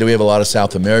 and we have a lot of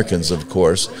South Americans, of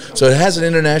course. So it has an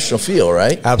international feel,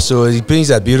 right? Absolutely. It brings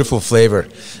that beautiful flavor.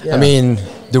 Yeah. I mean,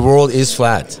 the world is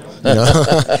flat. You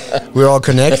know? We're all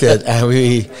connected,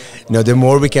 and the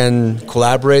more we can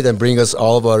collaborate and bring us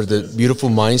all of the beautiful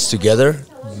minds together,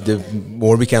 the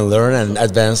more we can learn and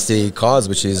advance the cause,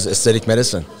 which is aesthetic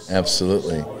medicine.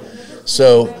 Absolutely.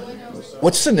 So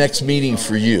what's the next meeting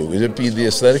for you? Would it be the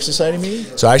Aesthetic Society meeting?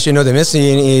 So actually, no, the next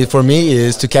meeting for me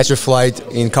is to catch a flight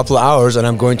in a couple of hours, and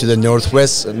I'm going to the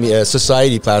Northwest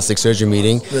Society Plastic Surgery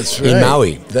meeting in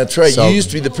Maui. That's right. So you used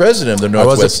to be the president of the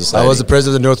Northwest Society. I was the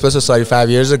president of the Northwest Society 5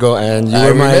 years ago, and you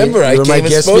were my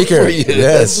guest speaker. For you.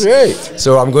 Yes, that's right.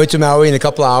 So I'm going to Maui in a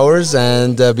couple of hours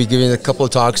and be giving a couple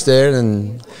of talks there,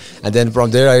 and then from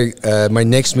there, my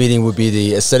next meeting would be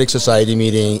the Aesthetic Society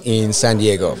meeting in San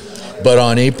Diego. But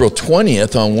on April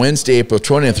 20th, on Wednesday, April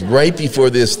 20th, right before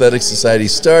the Aesthetic Society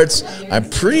starts, I'm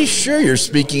pretty sure you're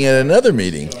speaking at another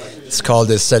meeting. It's called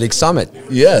the Aesthetic Summit.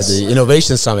 Yes. The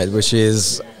Innovation Summit, which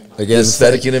is, I guess, the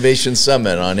Aesthetic Innovation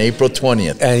Summit on April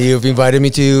 20th. And you've invited me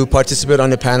to participate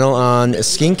on the panel on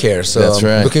skincare. So that's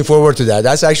right. I'm looking forward to that.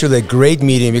 That's actually a great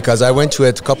meeting because I went to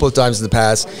it a couple of times in the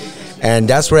past. And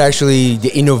that's where actually the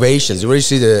innovations, where you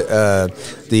see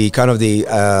the kind of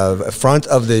the front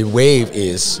of the wave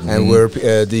is, and where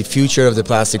the future of the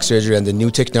plastic surgery and the new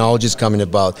technologies coming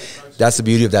about. That's the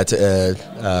beauty of that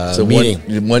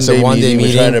meeting. One day meeting.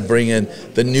 We're trying to bring in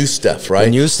the new stuff, right?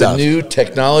 The new stuff. The new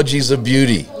technologies of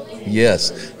beauty.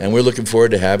 Yes, and we're looking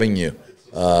forward to having you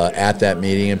at that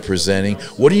meeting and presenting.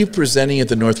 What are you presenting at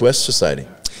the Northwest Society?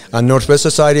 Northwest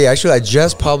Society, actually, I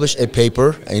just published a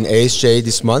paper in ASJ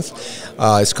this month.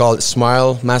 It's called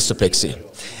Smile Mastopexy.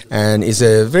 And it's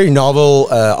a very novel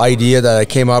idea that I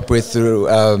came up with through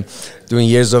doing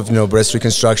years of breast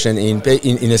reconstruction in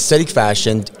aesthetic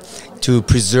fashion to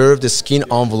preserve the skin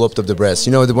envelope of the breast.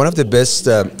 One of the best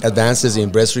advances in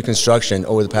breast reconstruction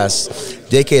over the past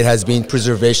decade has been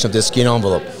preservation of the skin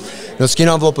envelope. The skin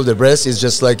envelope of the breast is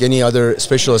just like any other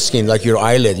special skin, like your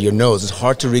eyelid, your nose. It's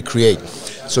hard to recreate.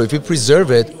 So if we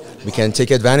preserve it, we can take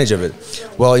advantage of it.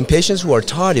 Well, in patients who are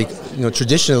ptotic,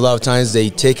 traditionally a lot of times they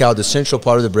take out the central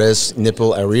part of the breast,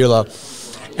 nipple, areola,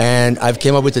 and I've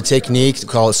came up with a technique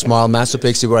called Smile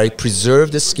Mastopexy where I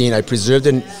preserve the skin, I preserve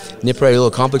the nipple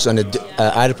areola complex on the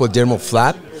adipodermal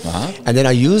flap, and then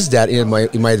I use that in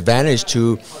my advantage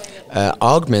to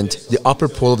augment the upper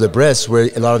pole of the breast, where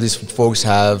a lot of these folks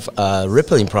have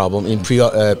rippling problem in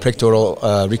pectoral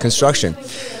reconstruction.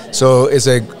 So it's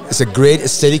a great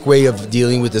aesthetic way of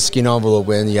dealing with the skin envelope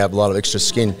when you have a lot of extra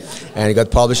skin. And it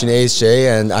got published in ASJ,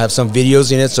 and I have some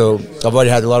videos in it. So I've already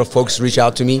had a lot of folks reach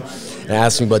out to me and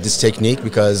ask me about this technique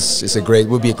because it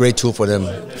would be a great tool for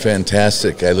them.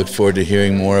 Fantastic. I look forward to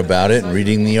hearing more about it and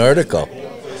reading the article.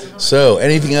 So,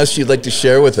 anything else you'd like to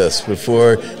share with us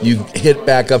before you hit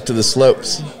back up to the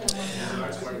slopes?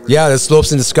 Yeah, the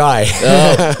slopes in the sky.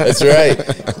 Oh, that's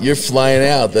right. You're flying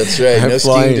out. That's right. No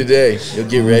skiing today. You'll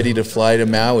get ready to fly to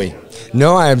Maui.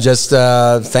 No, I'm just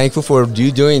thankful for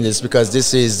you doing this because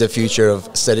this is the future of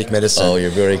aesthetic medicine. Oh,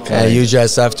 you're very kind. And you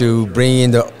just have to bring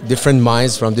in the different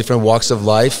minds from different walks of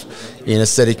life in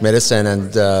aesthetic medicine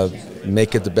and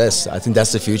make it the best. I think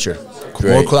that's the future.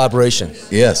 Great. More collaboration.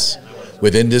 Yes.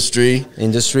 With industry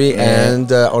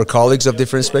and our colleagues of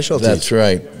different specialties. That's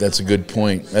right. That's a good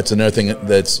point. That's another thing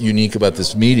that's unique about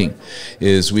this meeting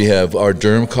is we have our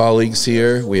derm colleagues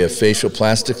here. We have facial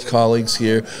plastics colleagues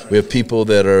here. We have people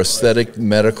that are aesthetic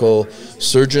medical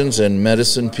surgeons and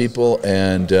medicine people,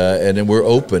 and then we're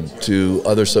open to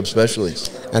other subspecialties.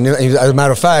 And as a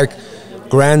matter of fact,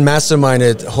 grand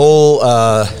masterminded whole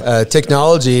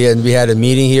technology, and we had a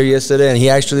meeting here yesterday, and he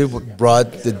actually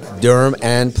brought the derm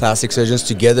and plastic surgeons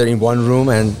together in one room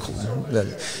and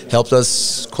helped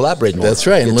us collaborate more. That's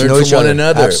right, and learn from one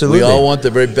another. Absolutely. We all want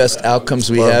the very best outcomes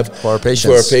we have for our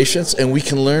patients. And we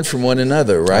can learn from one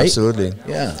another, right? Absolutely.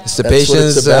 Yeah. It's the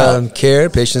patient's care,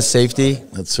 patient safety.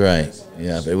 That's right.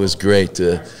 Yeah, it was great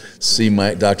to see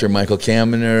Dr. Michael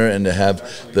Kaminer and to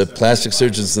have the plastic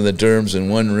surgeons and the derms in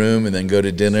one room and then go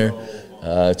to dinner.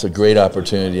 It's a great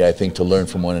opportunity, I think, to learn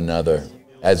from one another.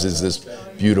 as is this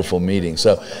beautiful meeting.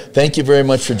 So thank you very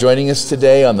much for joining us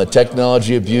today on the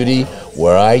Technology of Beauty,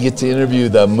 where I get to interview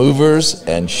the movers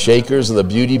and shakers of the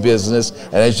beauty business.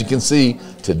 And as you can see,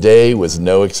 today was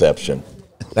no exception.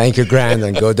 Thank you, Grant,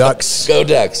 and go Ducks. Go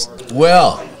Ducks.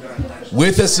 Well,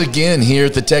 with us again here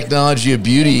at the Technology of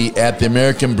Beauty at the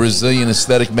American Brazilian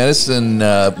Aesthetic Medicine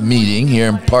meeting here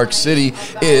in Park City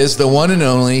is the one and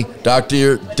only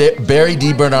Dr. Barry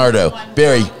DiBernardo.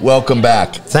 Barry, welcome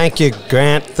back. Thank you,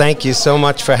 Grant. Thank you so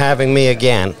much for having me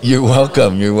again. You're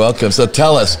welcome. You're welcome. So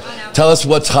tell us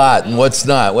what's hot and what's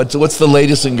not. What's the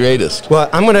latest and greatest? Well,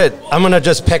 I'm gonna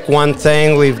just pick one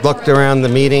thing. We've looked around the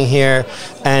meeting here,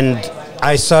 and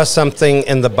I saw something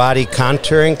in the body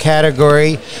contouring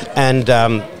category, and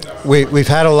we've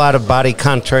had a lot of body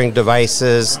contouring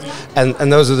devices,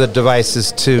 and those are the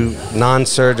devices to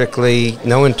non-surgically,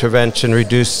 no intervention,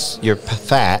 reduce your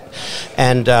fat.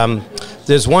 And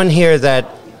there's one here that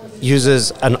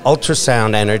uses an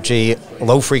ultrasound energy,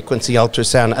 low-frequency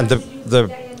ultrasound, and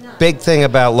the big thing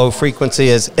about low frequency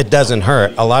is it doesn't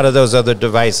hurt. A lot of those other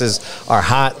devices are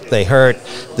hot, they hurt.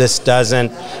 This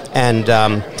doesn't,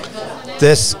 and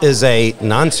this is a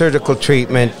non-surgical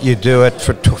treatment. You do it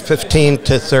for 15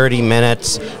 to 30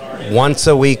 minutes, once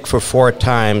a week for 4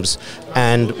 times,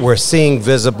 and we're seeing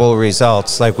visible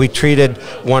results. Like we treated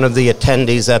one of the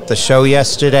attendees at the show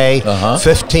yesterday,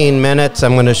 15 minutes.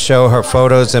 I'm going to show her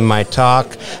photos in my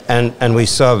talk, and we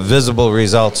saw visible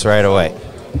results right away.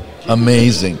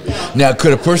 Amazing. Now,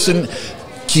 could a person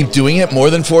keep doing it more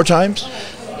than 4 times?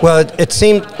 Well, it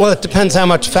depends how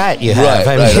much fat you have.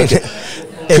 Okay.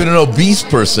 Could an obese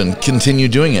person continue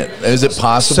doing it? Is it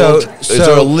possible? Is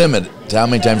there a limit to how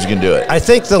many times you can do it? I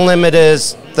think the limit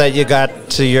is that you got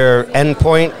to your end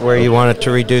point where you wanted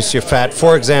to reduce your fat.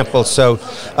 For example,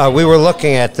 we were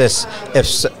looking at this.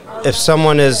 If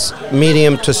someone is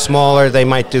medium to smaller, they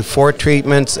might do 4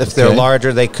 treatments. If they're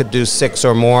larger, they could do 6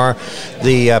 or more.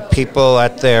 The people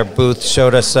at their booth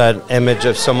showed us an image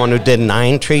of someone who did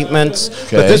 9 treatments.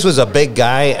 But this was a big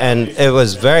guy, and it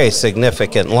was very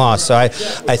significant loss. So I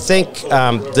think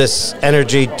this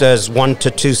energy does 1 to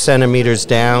 2 centimeters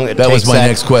down. That was my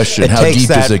next question. How deep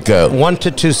does it go? 1 to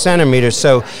 2 centimeters.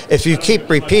 So if you keep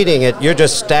repeating it, you're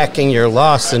just stacking your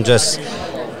loss and just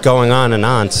going on and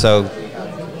on.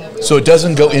 So it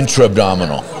doesn't go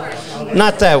intra-abdominal?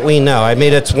 Not that we know. I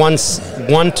mean, it's 1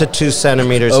 to 2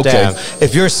 centimeters down.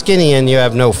 If you're skinny and you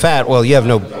have no fat, well, you have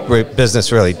no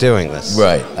business really doing this.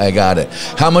 Right, I got it.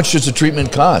 How much does the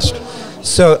treatment cost?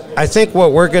 So I think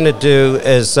what we're going to do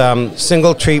is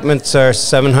single treatments are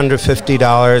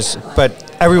 $750, but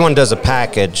everyone does a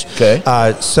package.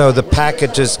 So the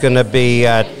package is going to be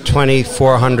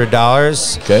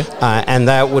 $2,400. And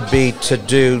that would be to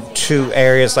do 2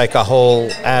 areas, like a whole,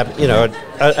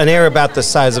 an area about the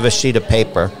size of a sheet of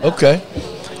paper.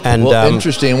 And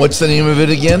interesting. What's the name of it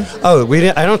again?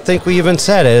 I don't think we even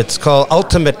said it. It's called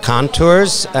Ultimate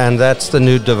Contours, and that's the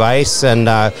new device. And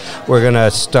we're going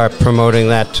to start promoting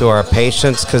that to our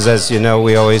patients because, as you know,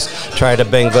 we always try to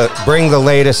bring the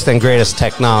latest and greatest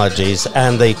technologies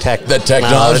and the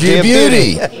technology of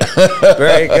beauty.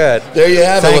 Very good. There you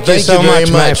have it. Thank you so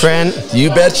much, my friend. You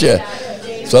betcha.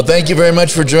 So thank you very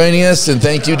much for joining us, and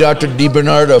thank you, Dr.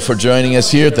 DiBernardo, for joining us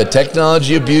here at the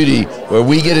Technology of Beauty, where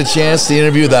we get a chance to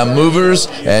interview the movers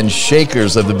and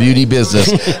shakers of the beauty business.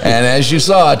 And as you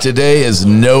saw, today is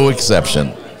no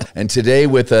exception. And today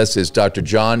with us is Dr.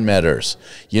 John Meadors.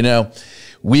 You know,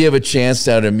 we have a chance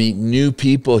now to meet new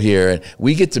people here, and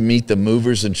we get to meet the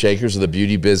movers and shakers of the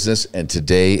beauty business, and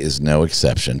today is no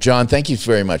exception. John, thank you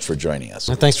very much for joining us.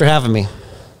 Thanks for having me.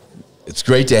 It's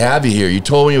great to have you here. You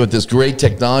told me about this great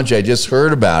technology. I just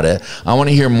heard about it. I want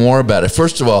to hear more about it.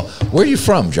 First of all, where are you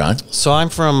from, John? So I'm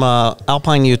from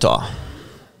Alpine, Utah.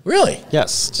 Really?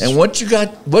 Yes. And what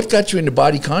got you into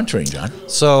body contouring, John?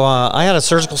 So I had a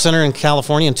surgical center in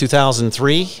California in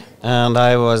 2003, and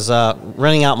I was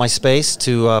renting out my space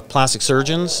to plastic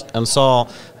surgeons and saw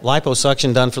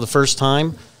liposuction done for the first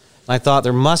time. I thought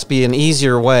there must be an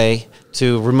easier way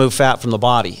to remove fat from the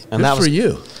body. And Good for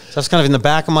you. So that's kind of in the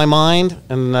back of my mind,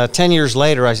 and 10 years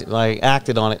later, I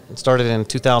acted on it and started in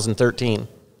 2013.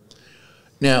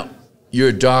 Now, you're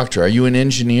a doctor. Are you an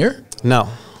engineer? No.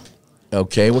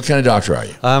 Okay. What kind of doctor are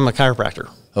you? I'm a chiropractor.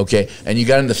 Okay. And you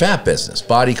got in the fat business,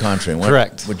 body contouring.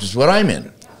 Correct. Which is what I'm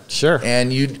in. Sure.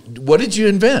 And what did you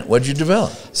invent? What did you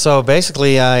develop? So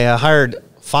basically, I hired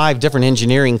 5 different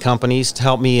engineering companies to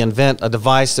help me invent a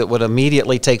device that would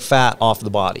immediately take fat off the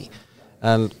body.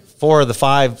 And 4 of the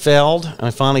 5 failed, and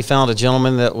I finally found a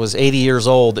gentleman that was 80 years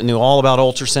old that knew all about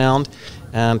ultrasound,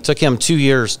 and it took him 2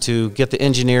 years to get the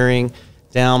engineering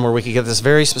down where we could get this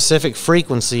very specific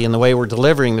frequency in the way we're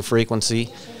delivering the frequency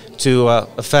to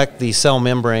affect the cell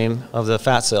membrane of the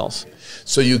fat cells.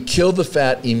 So you kill the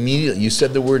fat immediately. You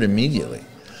said the word immediately.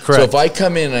 Correct. So if I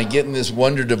come in and I get in this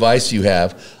wonder device you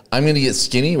have, I'm going to get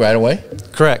skinny right away?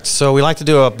 Correct. So we like to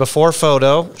do a before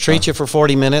photo, treat you for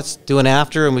 40 minutes, do an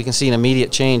after, and we can see an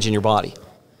immediate change in your body.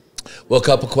 Well, a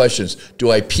couple questions.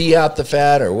 Do I pee out the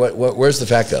fat, or where's the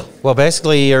fat go? Well,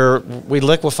 basically, we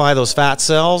liquefy those fat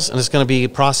cells, and it's going to be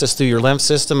processed through your lymph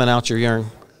system and out your urine.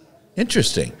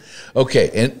 Interesting.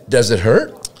 Okay, and does it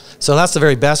hurt? So that's the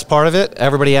very best part of it.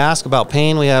 Everybody asks about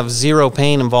pain. We have zero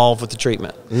pain involved with the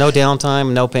treatment. No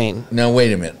downtime, no pain. Now,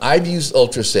 wait a minute. I've used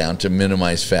ultrasound to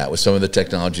minimize fat with some of the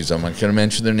technologies. I'm not going to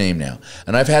mention their name now.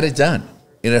 And I've had it done,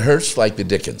 and it hurts like the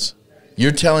dickens.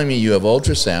 You're telling me you have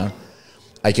ultrasound,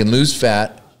 I can lose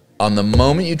fat on the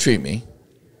moment you treat me,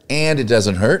 and it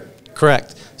doesn't hurt?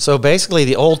 Correct. So basically,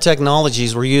 the old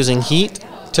technologies were using heat,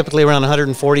 typically around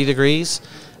 140 degrees.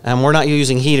 And we're not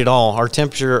using heat at all. Our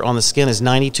temperature on the skin is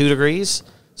 92 degrees.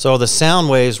 So the sound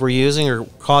waves we're using are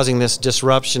causing this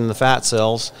disruption in the fat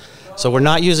cells. So we're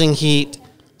not using heat,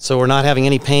 so we're not having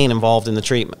any pain involved in the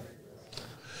treatment.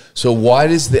 So why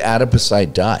does the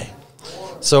adipocyte die?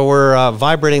 So we're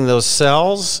vibrating those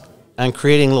cells and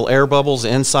creating little air bubbles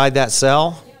inside that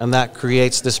cell, and that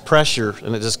creates this pressure,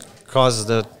 and it just causes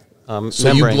the So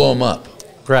membrane. you blow them up?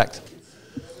 Correct.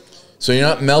 So you're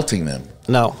not melting them?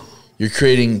 No. You're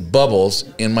creating bubbles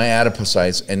in my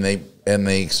adipocytes, and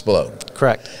they explode.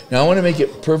 Correct. Now, I want to make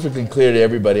it perfectly clear to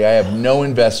everybody, I have no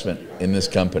investment in this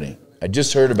company. I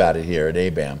just heard about it here at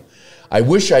ABAM. I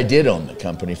wish I did own the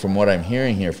company from what I'm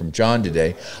hearing here from John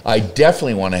today. I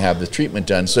definitely want to have the treatment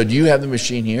done. So do you have the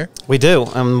machine here? We do.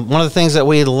 One of the things that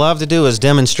we love to do is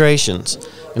demonstrations.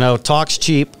 You know, talk's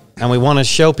cheap, and we want to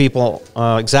show people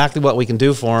exactly what we can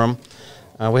do for them.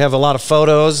 We have a lot of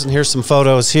photos, and here's some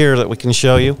photos here that we can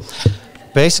show you.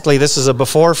 Basically, this is a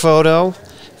before photo,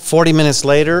 40 minutes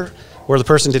later, where the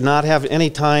person did not have any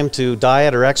time to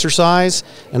diet or exercise,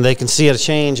 and they can see a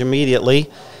change immediately.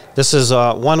 This is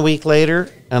 1 week later,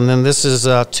 and then this is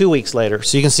 2 weeks later.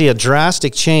 So you can see a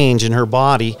drastic change in her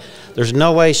body. There's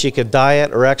no way she could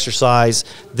diet or exercise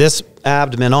this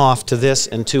abdomen off to this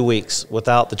in 2 weeks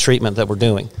without the treatment that we're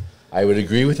doing. I would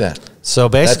agree with that. So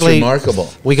basically, that's remarkable.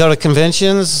 We go to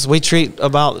conventions. We treat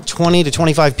about 20 to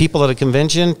 25 people at a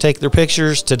convention, take their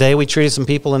pictures. Today we treated some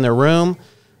people in their room.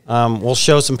 We'll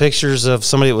show some pictures of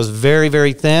somebody that was very,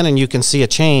 very thin, and you can see a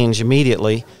change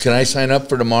immediately. Can I sign up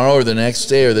for tomorrow or the next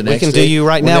day or the next day? We can do you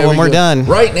right now when we're done.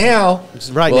 Right now?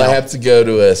 Right now. Well, I have to go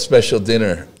to a special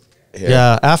dinner here.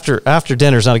 Yeah, after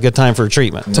dinner's not a good time for a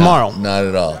treatment. No, Tomorrow. Not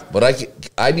at all. But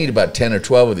I need about 10 or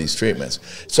 12 of these treatments.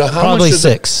 So how Probably much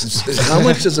 6. How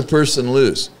much does a person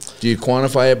lose? Do you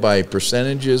quantify it by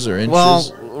percentages or inches?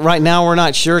 Well, right now we're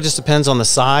not sure. It just depends on the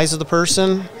size of the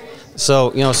person.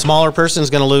 So, you know, a smaller person is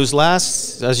going to lose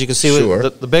less. As you can see, Sure.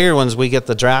 with the bigger ones, we get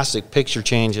the drastic picture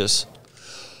changes.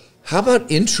 How about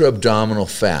intra-abdominal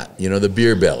fat? You know, the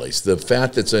beer bellies, the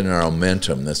fat that's in our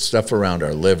omentum, the stuff around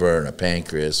our liver and our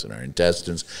pancreas and our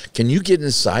intestines. Can you get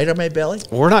inside of my belly?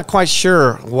 We're not quite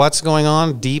sure what's going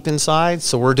on deep inside,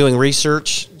 so we're doing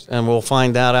research, and we'll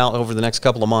find that out over the next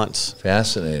couple of months.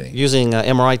 Fascinating. Using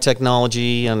MRI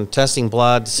technology and testing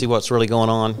blood to see what's really going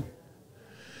on.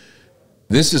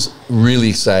 This is really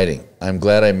exciting. I'm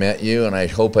glad I met you, and I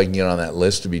hope I can get on that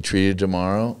list to be treated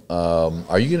tomorrow.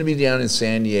 Are you going to be down in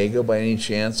San Diego by any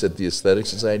chance at the Aesthetic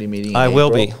Society meeting in I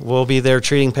will April? be. We'll be there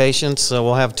treating patients, so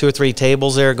we'll have 2 or 3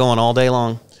 tables there going all day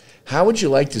long. How would you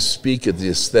like to speak at the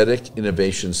Aesthetic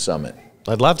Innovation Summit?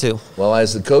 I'd love to. Well,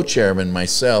 as the co-chairman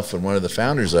myself and one of the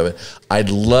founders of it, I'd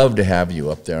love to have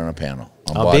you up there on a panel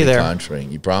on I'll body be there. contouring.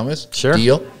 You promise? Sure.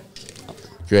 Deal?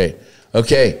 Great.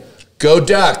 Okay, go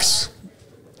Ducks!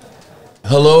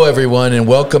 Hello, everyone, and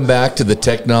welcome back to the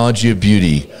Technology of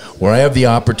Beauty, where I have the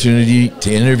opportunity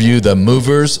to interview the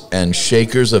movers and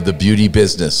shakers of the beauty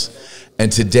business.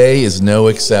 And today is no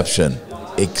exception,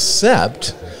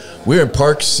 except we're in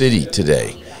Park City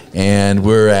today, and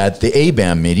we're at the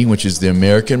ABAM meeting, which is the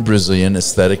American Brazilian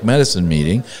Aesthetic Medicine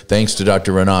meeting, thanks to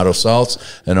Dr. Renato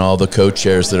Saltz and all the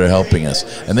co-chairs that are helping us.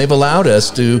 And they've allowed us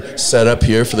to set up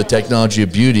here for the Technology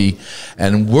of Beauty,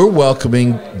 and we're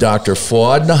welcoming Dr.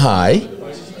 Foad Nahai.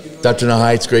 Dr.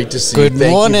 Nahai, it's great to see you.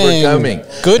 Good morning. Thank you for coming.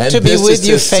 Good and to be this with is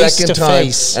you his face second to time.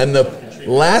 face. And the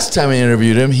last time I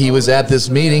interviewed him, he was at this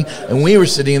meeting, and we were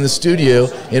sitting in the studio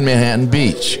in Manhattan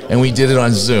Beach, and we did it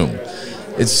on Zoom.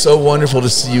 It's so wonderful to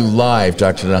see you live,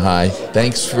 Dr. Nahai.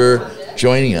 Thanks for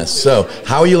joining us. So,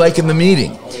 how are you liking the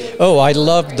meeting? Oh, I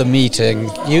loved the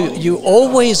meeting. You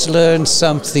always learn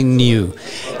something new.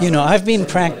 You know, I've been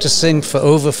practicing for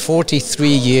over 43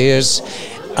 years.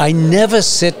 I never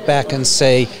sit back and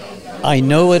say, I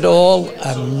know it all.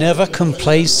 I'm never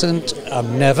complacent.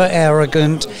 I'm never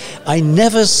arrogant. I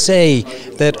never say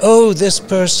that, oh, this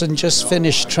person just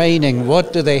finished training.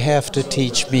 What do they have to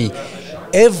teach me?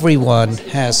 Everyone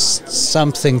has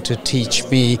something to teach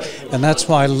me, and that's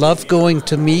why I love going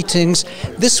to meetings.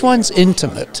 This one's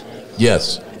intimate.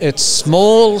 Yes. It's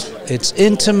small, it's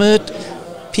intimate.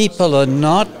 People are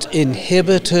not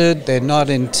inhibited, they're not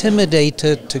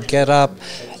intimidated to get up,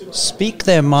 speak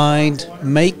their mind,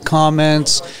 make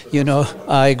comments, you know,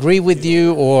 I agree with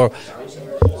you, or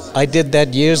I did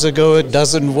that years ago, it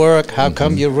doesn't work, how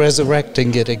come you're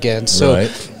resurrecting it again? So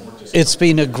it's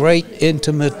been a great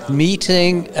intimate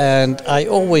meeting, and I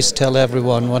always tell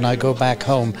everyone when I go back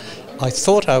home, I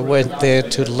thought I went there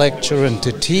to lecture and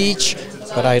to teach,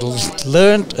 but I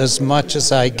learned as much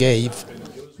as I gave.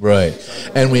 Right.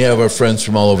 And we have our friends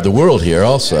from all over the world here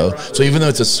also. So even though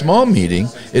it's a small meeting,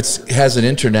 it has an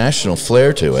international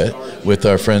flair to it with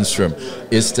our friends from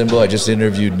Istanbul. I just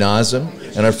interviewed Nazim,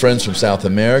 and our friends from South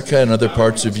America and other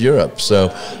parts of Europe. So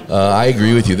I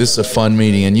agree with you. This is a fun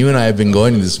meeting, and you and I have been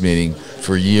going to this meeting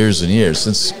for years and years,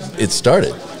 since it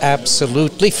started.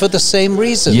 Absolutely, for the same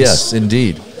reasons. Yes,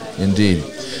 indeed. Indeed.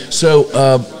 So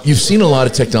you've seen a lot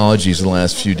of technologies in the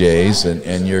last few days,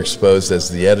 and you're exposed as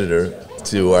the editor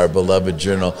to our beloved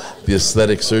journal, the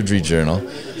Aesthetic Surgery Journal.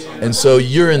 And so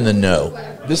you're in the know.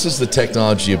 This is the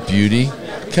technology of beauty.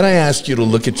 Can I ask you to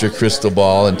look at your crystal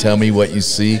ball and tell me what you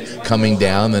see coming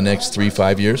down the next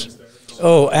 3-5 years?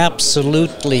 Oh,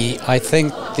 absolutely. I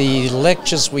think the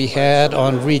lectures we had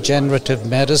on regenerative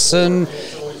medicine,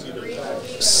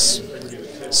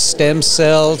 stem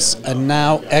cells, and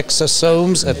now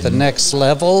exosomes at the next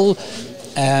level,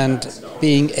 and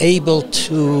being able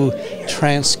to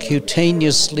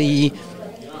transcutaneously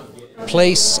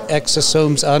place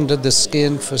exosomes under the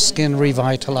skin for skin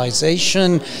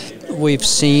revitalization. We've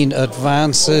seen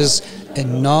advances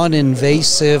in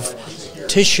non-invasive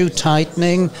tissue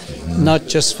tightening, not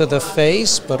just for the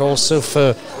face, but also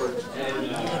for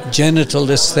genital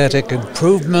aesthetic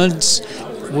improvements.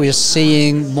 We're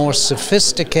seeing more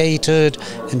sophisticated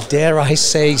and, dare I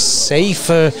say,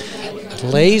 safer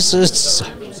lasers.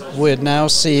 We're now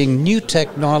seeing new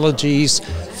technologies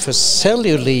for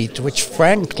cellulite, which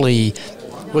frankly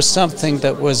was something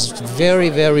that was very,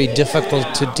 very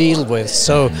difficult to deal with.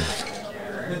 So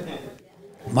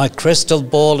my crystal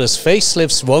ball is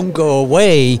facelifts won't go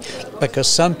away because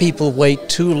some people wait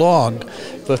too long.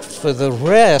 But for the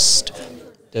rest,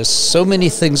 there's so many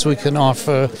things we can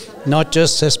offer, not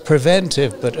just as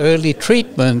preventive, but early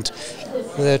treatment,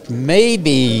 that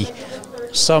maybe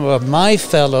some of my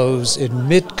fellows in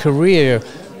mid-career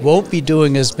won't be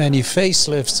doing as many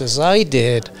facelifts as I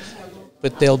did,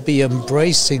 but they'll be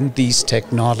embracing these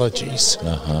technologies.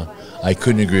 I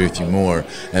couldn't agree with you more.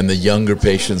 And the younger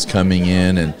patients coming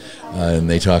in, and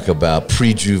they talk about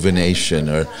prejuvenation,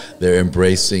 or they're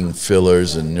embracing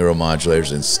fillers and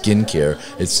neuromodulators and skincare.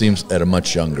 It seems at a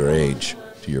much younger age,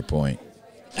 to your point.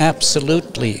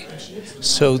 Absolutely.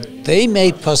 So they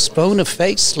may postpone a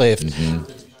facelift.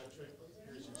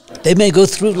 They may go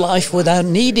through life without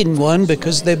needing one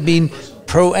because they've been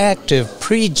proactive,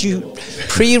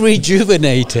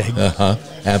 pre-rejuvenating.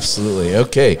 Absolutely.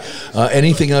 Okay.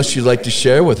 Anything else you'd like to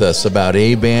share with us about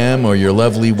ABAM or your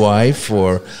lovely wife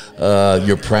or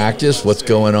your practice? What's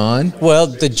going on? Well,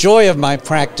 the joy of my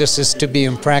practice is to be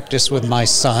in practice with my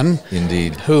son.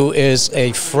 Indeed. Who is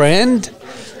a friend,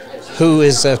 who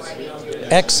is an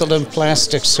excellent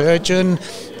plastic surgeon.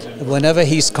 Whenever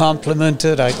he's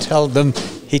complimented, I tell them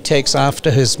he takes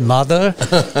after his mother,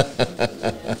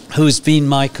 who's been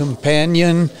my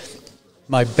companion,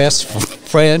 my best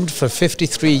friend for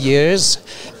 53 years,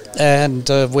 and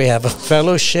we have a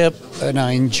fellowship, and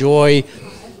I enjoy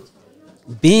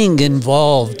being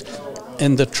involved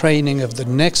in the training of the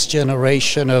next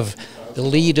generation of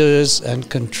leaders and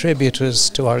contributors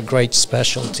to our great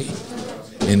specialty.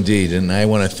 Indeed, and I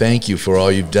want to thank you for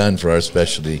all you've done for our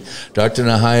specialty. Dr.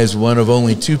 Nahai is one of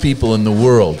only 2 people in the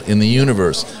world, in the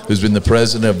universe, who's been the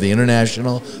president of the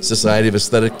International Society of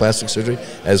Aesthetic Plastic Surgery,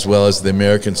 as well as the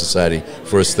American Society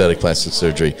for Aesthetic Plastic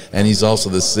Surgery. And he's also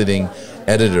the sitting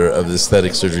editor of the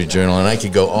Aesthetic Surgery Journal, and I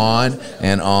could go on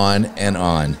and on and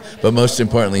on. But most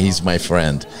importantly, he's my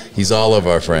friend. He's all of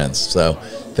our friends. So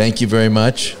thank you very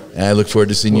much. And I look forward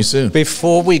to seeing you soon.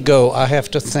 Before we go, I have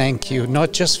to thank you,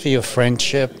 not just for your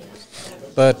friendship,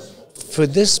 but for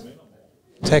this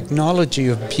technology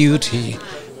of beauty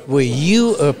where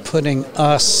you are putting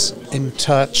us in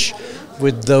touch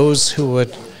with those who are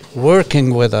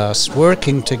working with us,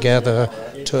 working together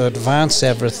to advance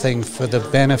everything for the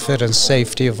benefit and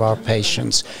safety of our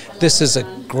patients. This is a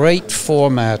great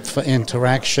format for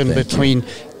interaction between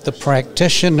the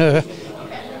practitioner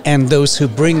and those who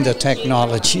bring the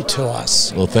technology to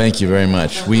us. Well, thank you very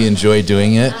much. We enjoy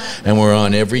doing it, and we're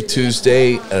on every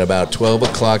Tuesday at about 12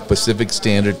 o'clock Pacific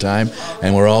Standard Time,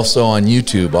 and we're also on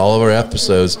YouTube. All of our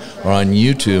episodes are on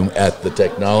YouTube at The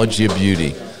Technology of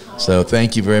Beauty. So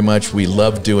thank you very much. We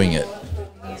love doing it.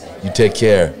 You take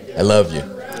care. I love you.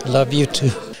 Love you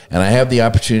too. And I have the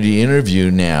opportunity to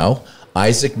interview now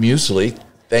Izhak Musli.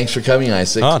 Thanks for coming,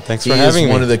 Izhak. Oh, thanks for having me. He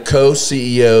is one of the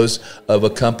co-CEOs of a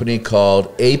company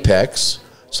called Apex.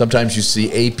 Sometimes you see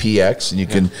APX, and you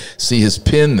can see his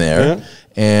pin there. Yeah.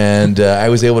 And I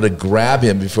was able to grab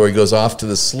him before he goes off to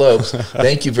the slopes.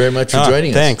 Thank you very much for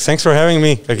joining us. Thanks for having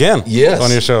me again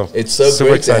on your show. It's so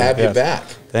Super great excited. to have you back.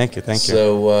 Thank you.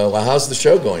 So how's the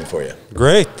show going for you?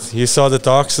 Great. You saw the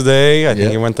talks today. I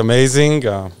think it went amazing.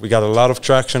 We got a lot of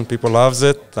traction. People loves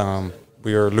it.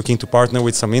 We are looking to partner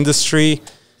with some industry.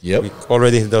 Yep. We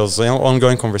already had those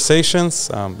ongoing conversations.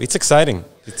 It's exciting.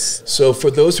 So for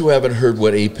those who haven't heard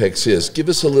what Apex is, give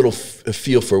us a little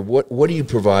feel for what do you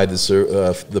provide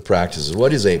the practices?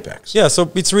 What is Apex? Yeah, so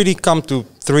it's really come to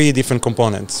three different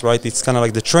components, right? It's kind of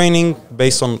like the training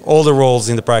based on all the roles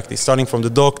in the practice, starting from the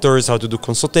doctors, how to do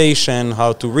consultation,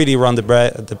 how to really run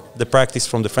the practice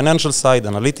from the financial side,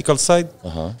 analytical side,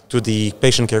 to the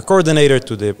patient care coordinator,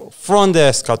 to the front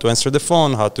desk, how to answer the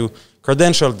phone, how to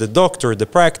credential the doctor, the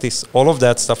practice, all of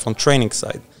that stuff on training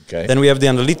side. Okay. Then we have the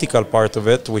analytical part of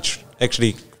it, which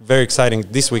actually very exciting.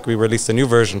 This week we released a new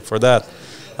version for that.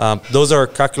 Those are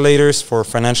calculators for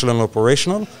financial and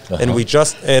operational. And we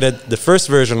just added the first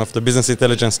version of the business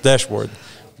intelligence dashboard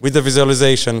with the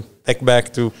visualization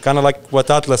back to kind of like where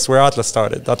Atlas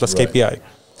started, Atlas KPI.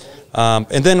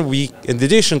 And then in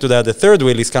addition to that, the third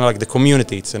wheel is kind of like the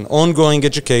community. It's an ongoing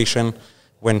education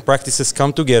when practices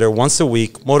come together once a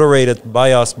week, moderated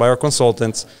by us, by our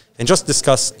consultants, and just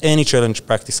discuss any challenge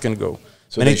practice can go.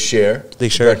 So they share?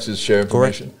 Practices share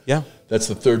information? Correct. Yeah. That's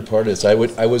the third part.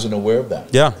 I wasn't aware of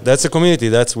that. Yeah, that's a community.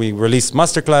 We release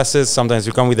master classes. Sometimes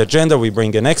we come with agenda. We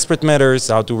bring in expert matters,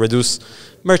 how to reduce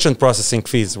merchant processing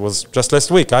fees. It was just last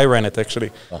week. I ran it,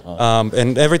 actually.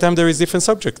 And every time there is different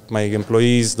subject. My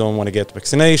employees don't want to get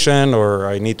vaccination, or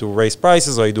I need to raise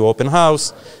prices, or I do open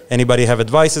house. Anybody have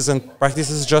advices, and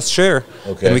practices just share.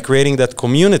 Okay. And we're creating that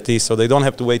community so they don't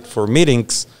have to wait for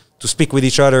meetings to speak with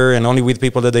each other and only with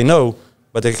people that they know,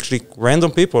 but actually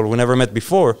random people who never met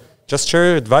before. Just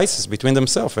share advices between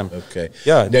themselves. Okay.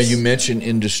 Yeah. Now you mentioned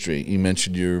industry. You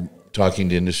mentioned you're talking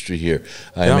to industry here.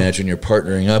 I imagine you're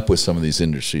partnering up with some of these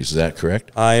industries. Is that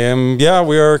correct? I am. Yeah,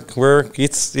 we're.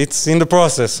 It's in the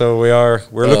process. So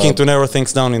we're looking to narrow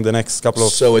things down in the next couple of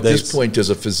days. So at this point, does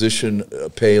a physician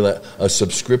pay a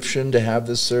subscription to have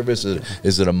this service?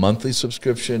 Is it a monthly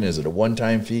subscription? Is it a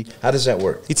one-time fee? How does that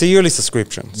work? It's a yearly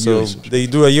subscription. They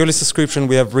do a yearly subscription.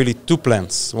 We have really two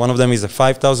plans. One of them is a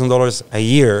 $5,000 a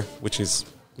year, which is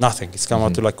nothing. It's come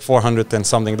out to like $400 and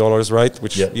something, right?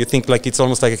 Which you think like it's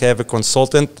almost like I have a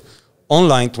consultant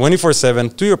online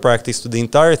 24/7 to your practice, to the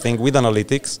entire thing with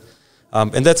analytics.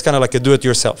 And that's kind of like a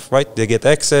do-it-yourself, right? They get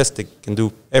access. They can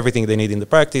do everything they need in the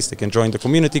practice. They can join the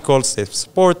community calls. They have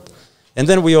support. And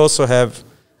then we also have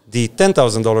the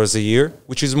 $10,000 a year,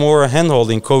 which is more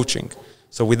hand-holding coaching.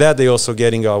 So with that, they also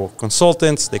getting our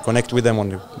consultants. They connect with them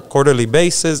on a quarterly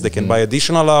basis. They can buy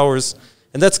additional hours.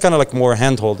 And that's kind of like more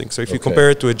hand-holding. So if you compare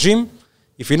it to a gym,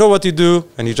 if you know what you do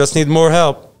and you just need more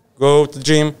help, go to the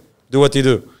gym, do what you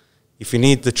do. If you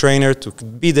need the trainer to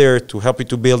be there to help you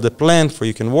to build a plan for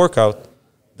you can work out,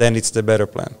 then it's the better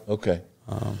plan. Okay.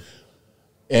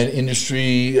 And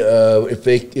industry,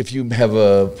 if you have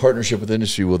a partnership with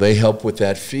industry, will they help with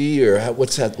that fee, or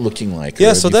what's that looking like?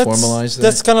 Yeah, so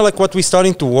that's kind of like what we're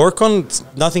starting to work on.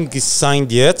 Nothing is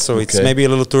signed yet, so it's maybe a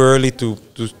little too early to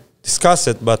discuss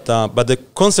it. But the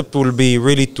concept will be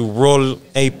really to roll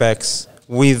Apex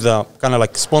with kind of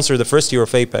like sponsor the first year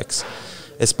of Apex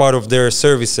as part of their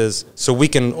services, so we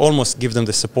can almost give them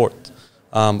the support.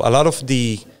 A lot of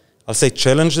the, I'll say,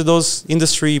 challenge that those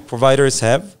industry providers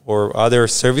have or other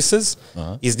services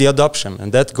is the adoption.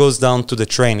 And that goes down to the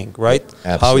training, right?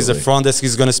 Absolutely. How is the front desk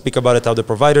is going to speak about it? How the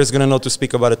provider is going to know to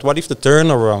speak about it? What if the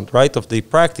turnaround, right, of the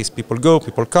practice, people go,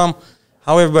 people come,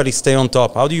 how everybody stay on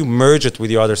top? How do you merge it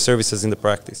with your other services in the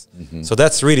practice? So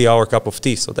that's really our cup of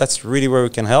tea. So that's really where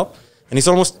we can help. And it's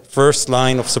almost first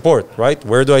line of support, right?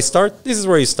 Where do I start? This is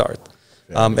where you start.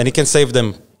 And it can save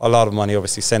them a lot of money,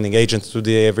 obviously, sending agents to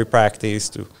every practice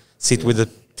to sit with the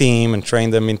team and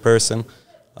train them in person.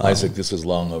 Izhak, this is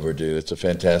long overdue. It's a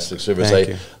fantastic service. Thank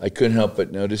you. I couldn't help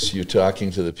but notice you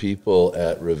talking to the people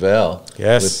at Revelle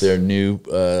with their new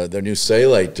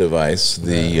cellulite device,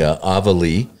 the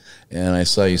Avali. And I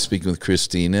saw you speaking with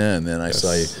Christina, and then I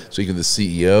saw you speaking with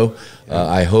the CEO.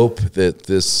 I hope that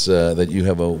that you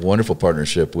have a wonderful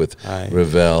partnership with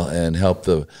Revelle and help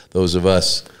those of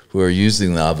us who are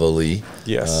using the Avali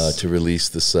to release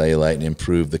the cellulite and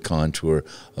improve the contour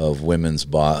of women's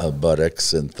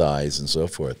buttocks and thighs and so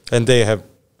forth. And they have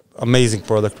amazing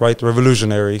product, right?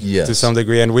 Revolutionary to some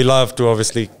degree, and we love to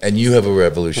obviously. And you have a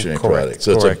revolutionary product,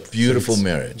 so it's a beautiful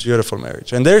marriage. Beautiful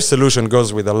marriage, and their solution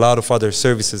goes with a lot of other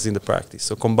services in the practice.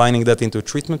 So combining that into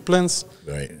treatment plans,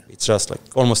 it's just like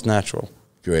almost natural.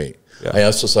 Great. Yeah. I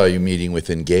also saw you meeting with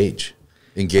Engage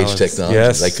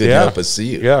Technologies. I couldn't help but see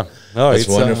you. Yeah, no, it's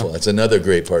wonderful. It's another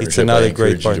great partnership. It's another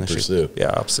great partnership to pursue.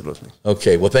 Yeah, absolutely.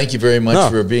 Okay, well, thank you very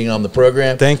much for being on the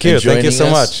program. Thank you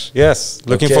so much. Yes,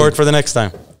 looking forward for the next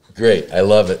time. Great. I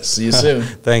love it. See you soon.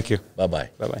 Thank you. Bye-bye.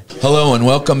 Bye-bye. Hello, and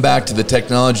welcome back to the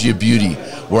Technology of Beauty,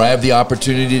 where I have the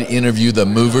opportunity to interview the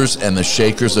movers and the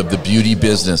shakers of the beauty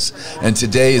business. And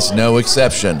today is no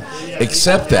exception,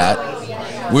 except that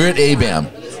we're at ABAM.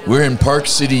 We're in Park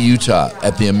City, Utah,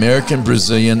 at the American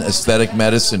Brazilian Aesthetic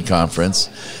Medicine Conference.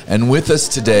 And with us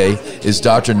today is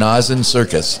Dr. Nazim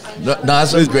Cerkes.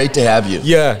 Nazim, great to have you.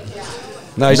 Yeah.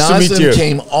 Nice to meet you. Nazim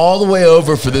came all the way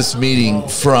over for this meeting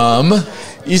from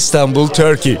Istanbul,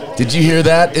 Turkey. Did you hear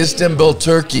that? Istanbul,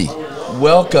 Turkey.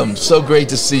 Welcome. So great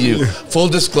to see you. Full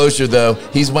disclosure, though,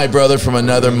 he's my brother from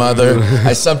another mother.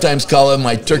 I sometimes call him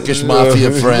my Turkish mafia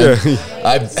friend.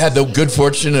 I've had the good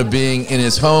fortune of being in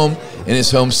his home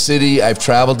city. I've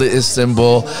traveled to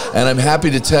Istanbul, and I'm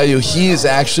happy to tell you he is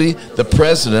actually the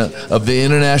president of the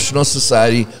International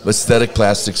Society of Aesthetic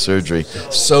Plastic Surgery.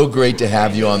 So great to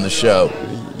have you on the show.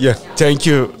 Yeah, thank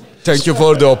you. Thank you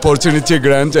for the opportunity,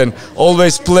 Grant, and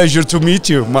always pleasure to meet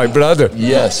you, my brother.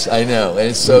 Yes, I know, and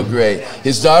it's so great.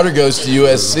 His daughter goes to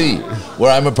USC,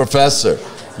 where I'm a professor.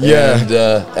 Yeah.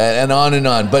 And on and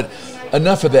on. But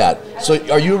enough of that. So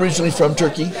are you originally from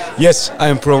Turkey? Yes, I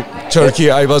am from Turkey.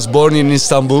 I was born in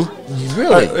Istanbul.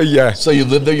 Really? Yeah. So you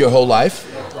lived there your whole life?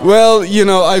 Well,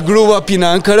 I grew up in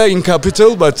Ankara, in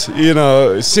capital, but,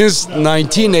 since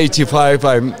 1985,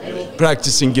 I'm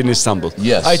practicing in Istanbul.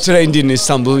 Yes. I trained in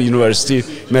Istanbul University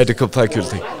Medical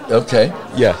Faculty. Okay.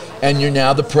 Yeah. And you're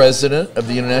now the president of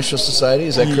the International Society,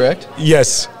 is that correct?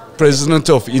 Yes. President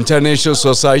of International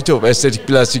Society of Aesthetic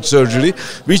Plastic Surgery,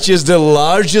 which is the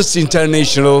largest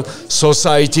international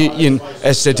society in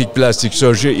aesthetic plastic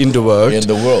surgery in the world. In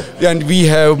the world. And we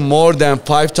have more than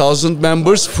 5,000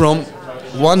 members from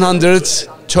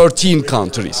 113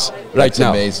 countries right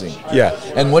now. That's amazing. Yeah.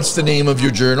 And what's the name of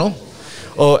your journal?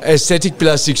 Aesthetic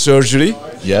Plastic Surgery.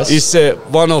 Yes. It's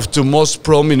one of the most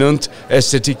prominent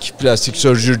aesthetic plastic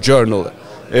surgery journal,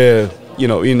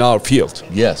 in our field.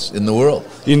 Yes, in the world.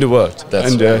 In the world.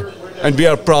 That's right. And we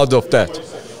are proud of that.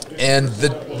 And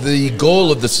the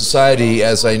goal of the society,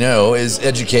 as I know, is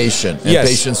education and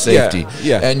patient safety.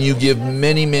 Yeah. And you give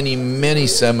many, many, many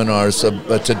seminars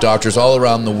to doctors all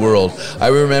around the world. I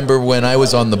remember when I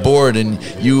was on the board and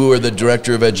you were the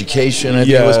director of education, I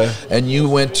think it was, and you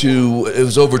went to, it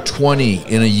was over 20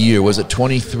 in a year. Was it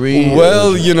 23?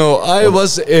 Well, I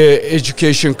was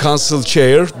education council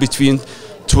chair between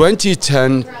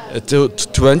 2010 to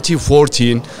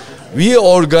 2014. We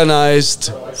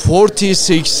organized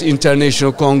 46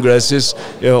 international congresses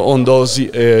on those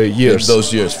years. In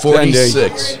those years,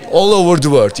 46. All over the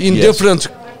world, in different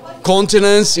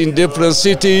continents, in different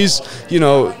cities,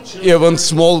 even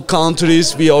small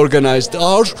countries, we organized.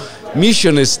 Our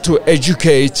mission is to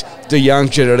educate the young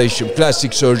generation,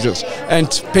 plastic surgeons,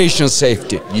 and patient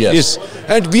safety. Yes.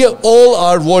 And we all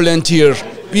are volunteer.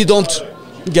 We don't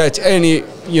get any,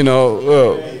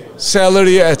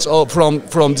 salary at all from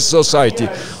the society.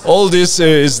 All this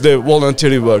is the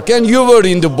voluntary work. And you were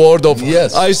in the board of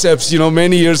ISAPS,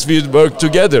 many years we worked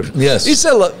together. Yes. It's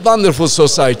a wonderful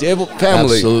society, a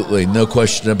family. Absolutely, no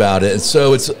question about it. And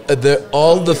so it's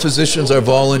all the physicians are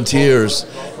volunteers,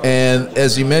 and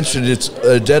as you mentioned, it's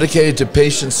dedicated to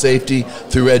patient safety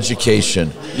through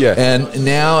education. Yeah. And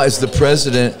now, as the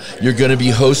president, you're going to be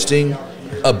hosting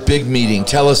a big meeting.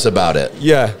 Tell us about it.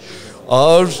 Yeah.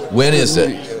 When is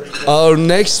it? Our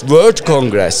next World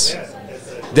Congress,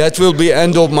 that will be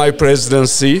end of my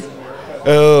presidency,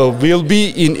 will be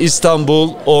in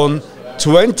Istanbul on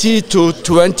 20 to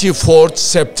 24th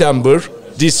September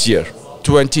this year,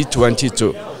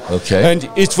 2022. Okay. And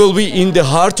it will be in the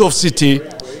heart of city,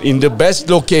 in the best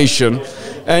location,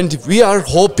 and we are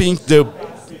hoping the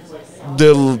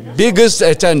biggest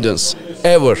attendance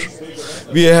ever.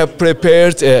 We have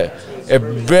prepared a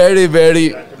very,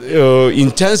 very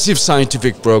intensive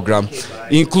scientific program,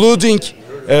 including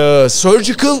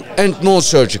surgical and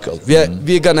non-surgical.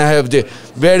 We're gonna have the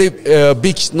very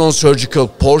big non-surgical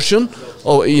portion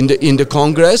in the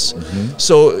Congress.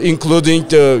 So including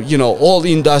the all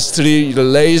industry, the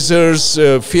lasers,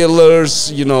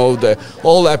 fillers,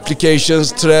 all applications,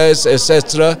 stress,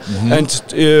 etc. And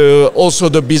also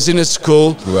the business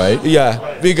school. Right. Yeah,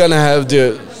 we're gonna have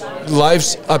the live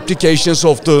applications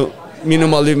of the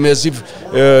minimally invasive,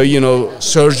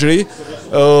 surgery.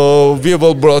 We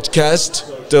will broadcast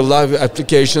the live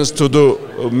applications to the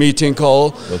meeting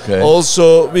hall. Okay.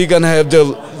 Also, we're gonna have the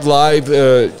live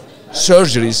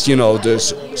surgeries, the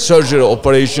surgery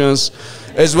operations,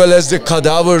 as well as the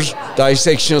cadaver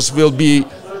dissections will be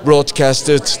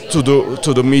broadcasted to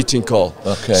the meeting hall.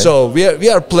 Okay. So we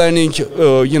are planning,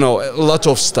 a lot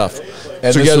of stuff.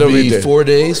 And together this will be with 4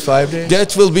 days, 5 days?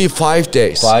 That will be 5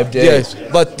 days. 5 days. Yes,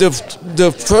 but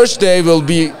the first day will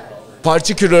be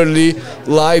particularly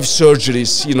live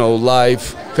surgeries,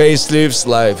 live facelifts,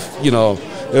 live,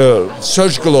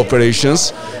 surgical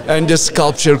operations, and the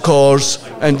sculpture course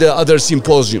and the other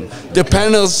symposium. The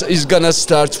panels is gonna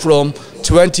start from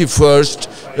 21st,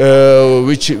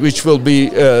 which will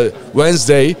be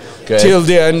Wednesday, till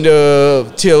the end,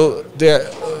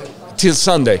 till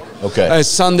Sunday. Okay. And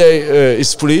Sunday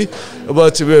is free,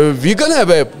 but we're gonna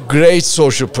have a great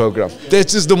social program.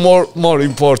 That is the more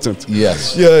important.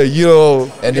 Yes. Yeah,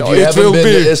 And if you haven't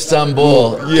been to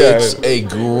Istanbul, it's a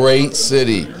great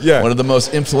city. Yeah. One of the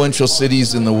most influential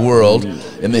cities in the world,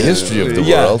 in the history of the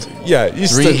world. Yeah.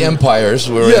 3 empires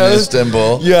were in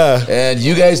Istanbul. Yeah. And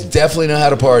you guys definitely know how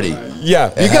to party.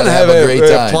 Yeah, And we're gonna have have a great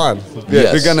time. fun. Yeah,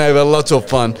 Yes. we're gonna have a lot of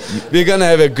fun. We're gonna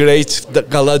have a great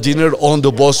gala dinner on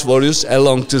the Bosphorus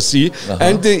along the sea,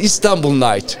 and the Istanbul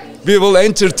night. We will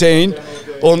entertain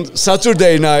on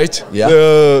Saturday night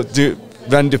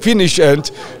when the finish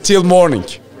end till morning.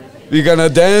 We're gonna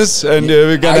dance and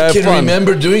we're gonna have fun. I can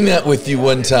remember doing that with you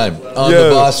one time on the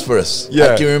Bosphorus.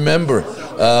 I can remember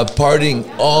partying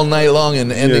all night long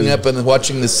and ending up and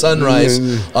watching the sunrise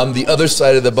on the other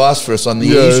side of the Bosphorus, on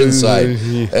the Asian side.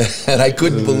 And I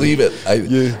couldn't believe it.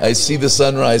 I see the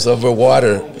sunrise over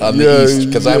water on the east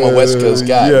because I'm a West Coast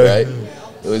guy, right?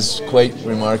 It was quite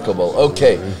remarkable.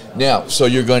 Okay, now, so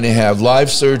you're going to have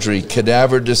live surgery,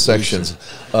 cadaver dissections,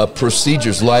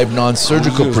 procedures, live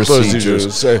non-surgical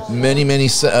procedures, many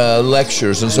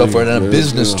lectures and so forth, and a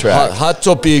business track. Hot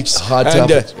topics.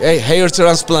 And a hair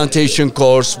transplantation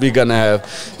course we're gonna have.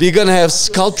 We're gonna have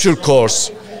sculpture course,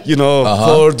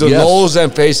 for the nose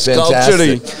and face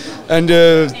sculpturing. And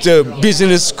the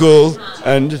business school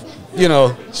and,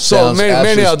 so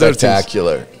many other things.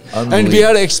 And we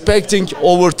are expecting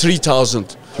over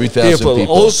 3,000 people.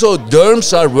 Also,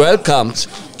 derms are welcomed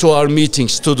to our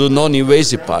meetings, to the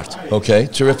non-invasive part. Okay,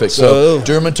 terrific. So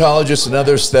dermatologists and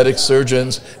other aesthetic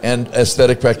surgeons and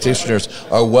aesthetic practitioners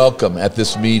are welcome at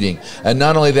this meeting. And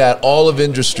not only that, all of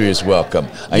industry is welcome.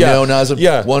 I know, Nazim,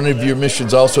 one of your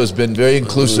missions also has been very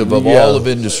inclusive of all of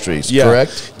industries,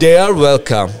 correct? They are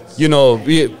welcome.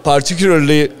 We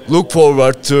particularly look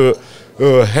forward to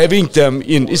having them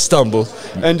in Istanbul,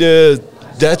 and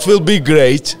that will be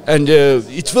great, and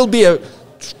it will be a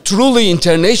truly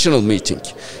international meeting.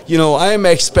 I am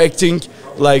expecting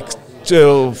like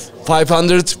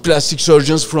 500 plastic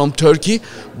surgeons from Turkey,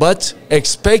 but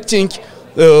expecting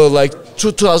like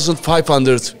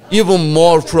 2,500, even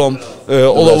more from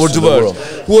all over the world.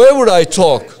 Whoever I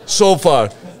talk so far,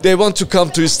 they want to come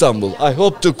to Istanbul. I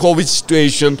hope the COVID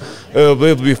situation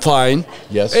will be fine.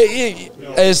 Yes.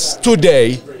 As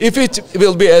today, if it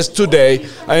will be as today,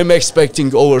 I am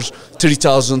expecting over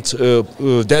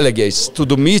 3,000 delegates to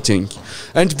the meeting.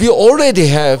 And we already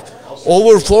have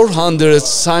over 400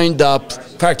 signed up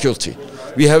faculty.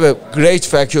 We have a great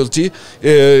faculty,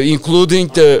 including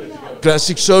the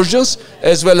plastic surgeons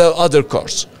as well as other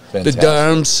courses. The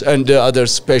derms and the other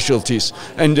specialties.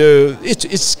 And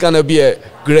it's going to be a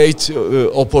great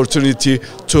opportunity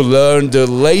to learn the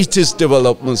latest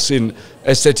developments in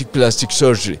aesthetic plastic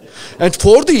surgery. And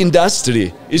for the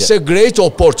industry, it's a great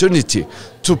opportunity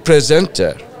to present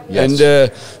there. And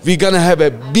we're going to have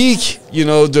a big,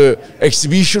 the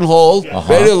exhibition hall,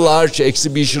 very large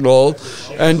exhibition hall.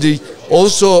 And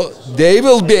also they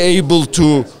will be able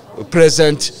to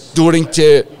present during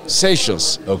the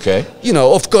sessions. Okay.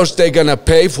 Of course they're gonna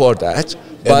pay for that.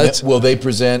 But will they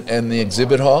present in the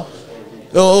exhibit hall?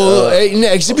 In the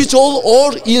exhibit hall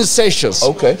or in sessions.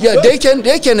 Okay. Yeah, they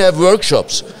can have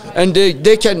workshops and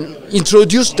they can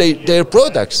introduce their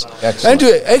products. Excellent.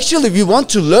 And actually we want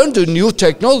to learn the new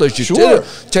technology. Sure.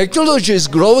 Technology is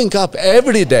growing up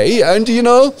every day, and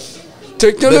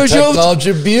technology,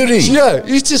 of beauty.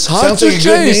 Yeah, it is hard Sounds to like a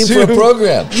trace. good name for a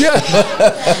program. Yeah,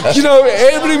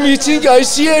 every meeting I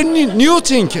see a new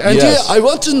thing, and Yes. I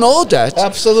want to know that.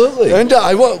 Absolutely. And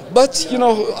but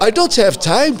I don't have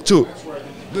time to.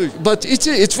 But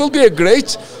it will be a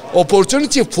great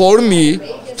opportunity for me,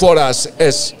 for us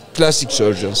as plastic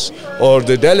surgeons or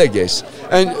the delegates,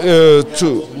 and to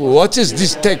what is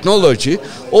this technology,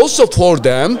 also for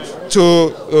them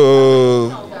to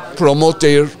promote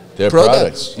their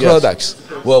products. Yes. Products.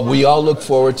 Well, we all look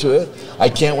forward to it. I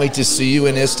can't wait to see you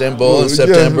in Istanbul in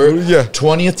September. Yeah.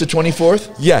 20th to 24th?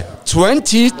 Yeah,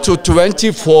 20 to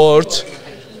 24th,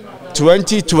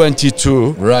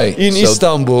 2022. Right. In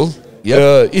Istanbul.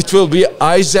 Yep. It will be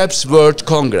ISAPS World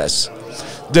Congress.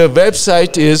 The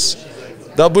website is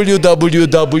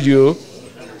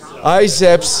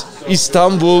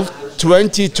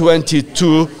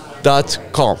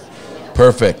www.isapsistanbul2022.com.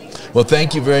 Perfect. Well,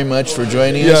 thank you very much for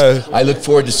joining us. I look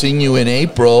forward to seeing you in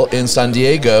April in San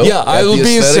Diego. Yeah, I will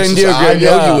be in San Diego. I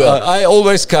know you will. I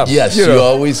always come. Yes, you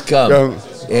always come.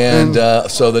 And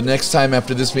so the next time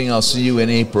after this meeting, I'll see you in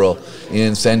April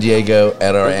in San Diego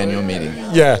at our annual meeting.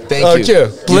 Yeah. Thank you.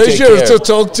 Pleasure to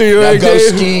talk to you now again.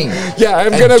 Go skiing. Yeah,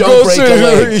 I'm And going to don't go break a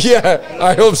leg. Yeah,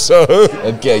 I hope so.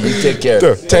 Okay, you take care.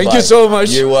 Thank you so much,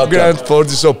 You're welcome. Grant, for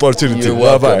this opportunity. You're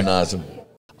welcome, Bye-bye. Nazim.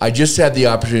 I just had the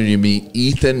opportunity to meet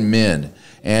Ethan Minh,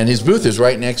 and his booth is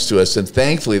right next to us, and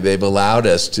thankfully they've allowed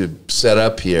us to set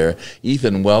up here.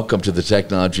 Ethan, welcome to the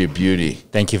Technology of Beauty.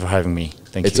 Thank you for having me.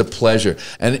 It's a pleasure.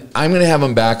 And I'm going to have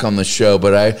him back on the show,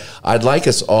 but I'd like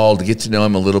us all to get to know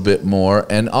him a little bit more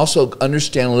and also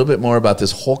understand a little bit more about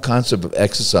this whole concept of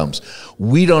exosomes.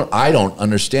 I don't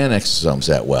understand exosomes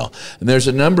that well. And there's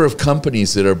a number of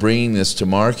companies that are bringing this to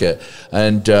market.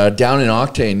 And down in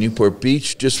Octane, Newport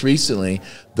Beach, just recently,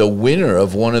 the winner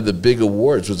of one of the big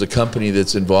awards was a company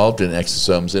that's involved in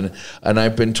exosomes. And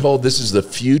I've been told this is the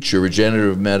future,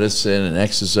 regenerative medicine and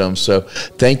exosomes. So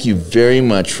thank you very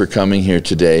much for coming here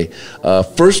today.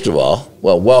 First of all,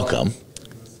 well, welcome.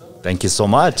 Thank you so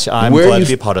much. I'm glad to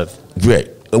be part of. Great.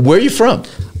 Where are you from?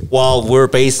 Well, we're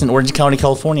based in Orange County,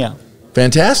 California.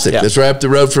 Fantastic. Yeah. That's right up the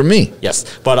road from me. Yes,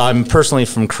 but I'm personally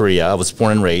from Korea. I was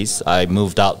born and raised. I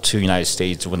moved out to the United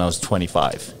States when I was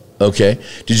 25. Okay.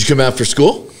 Did you come out for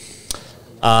school?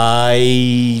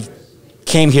 I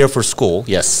came here for school,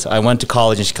 yes. I went to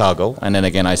college in Chicago, and then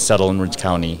again I settled in Orange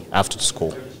County after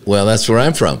school. Well, that's where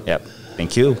I'm from. Yep.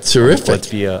 Thank you. Terrific. Let's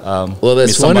be well,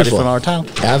 that's somebody wonderful. from our town.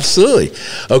 Absolutely.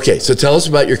 Okay, so tell us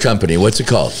about your company. What's it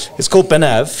called? It's called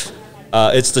Benev.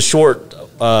 It's the short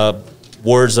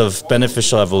words of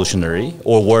beneficial evolutionary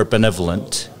or word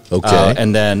benevolent. Okay.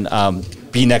 And then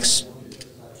be next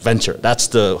venture. That's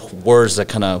the words that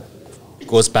kind of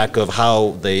goes back of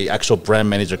how the actual brand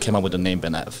manager came up with the name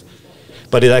Benev.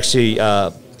 But it actually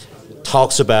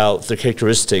talks about the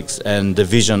characteristics and the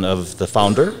vision of the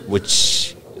founder,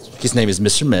 which his name is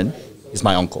Mr. Minh. He's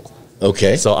my uncle.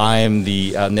 Okay. So I am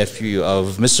the nephew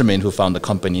of Mr. Minh, who founded the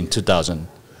company in 2000 in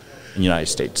the United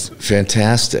States.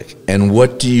 Fantastic. And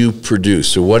what do you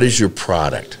produce, or what is your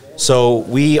product? So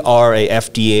we are a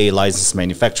FDA licensed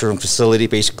manufacturing facility,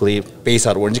 basically based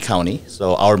out of Orange County.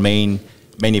 So our main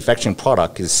manufacturing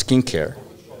product is skincare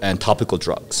and topical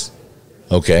drugs.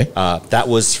 Okay. That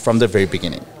was from the very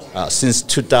beginning. Since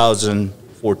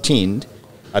 2014,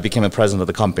 I became a president of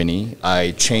the company.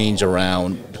 I changed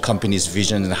around the company's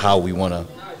vision and how we want to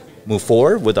move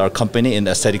forward with our company in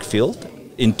the aesthetic field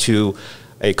into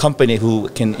a company who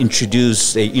can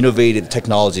introduce a innovative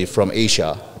technology from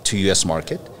Asia to U.S.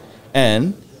 market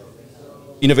and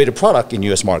innovative product in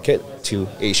U.S. market to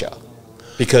Asia.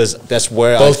 Because that's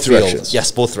where both directions.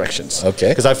 Yes, both directions. Okay.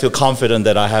 Because I feel confident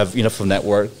that I have enough of a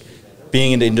network,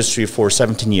 being in the industry for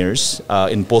 17 years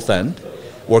in both ends,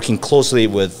 working closely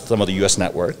with some of the U.S.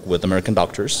 network, with American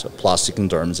doctors, plastic and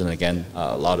derms, and again,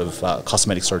 a lot of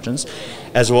cosmetic surgeons,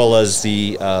 as well as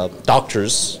the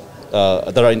doctors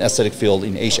that are in aesthetic field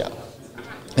in Asia.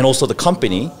 And also the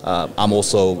company,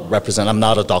 I'm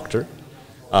not a doctor.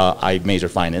 I major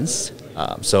finance.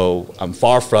 So I'm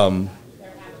far from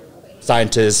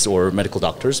scientists or medical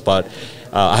doctors, but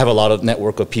I have a lot of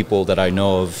network of people that I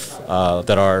know of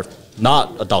that are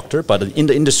not a doctor, but in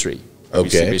the industry.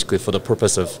 Okay. Basically for the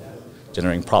purpose of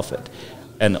generating profit.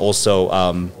 And also,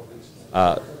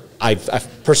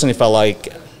 I've personally felt like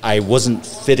I wasn't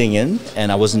fitting in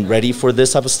and I wasn't ready for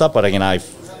this type of stuff, but again, I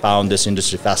found this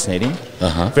industry fascinating,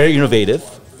 very innovative,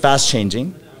 fast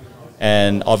changing,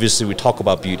 and obviously we talk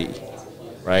about beauty,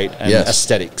 right? And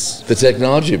aesthetics. The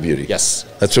technology of beauty. Yes.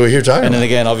 That's what we're here talking about. And then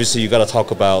again, obviously you got to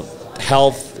talk about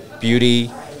health,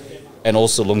 beauty, and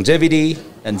also longevity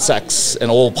and sex, and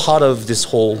all part of this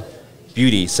whole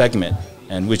beauty segment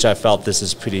and which I felt this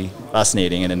is pretty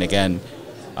fascinating. And then again,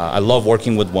 I love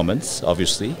working with women,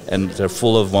 obviously, and they're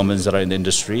full of women that are in the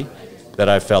industry that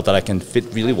I felt that I can fit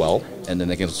really well, and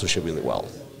then again associate really well.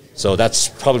 So that's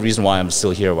probably the reason why I'm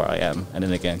still here where I am, and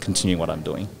then again continuing what I'm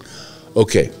doing.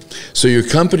 Okay, so your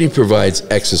company provides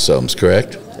exosomes,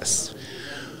 correct? Yes.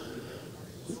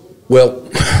 Well,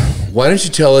 why don't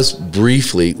you tell us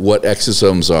briefly what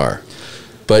exosomes are?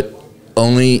 But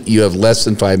only you have less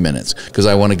than 5 minutes, because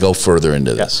I want to go further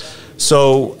into this. Yes.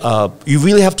 So you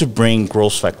really have to bring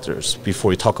growth factors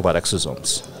before you talk about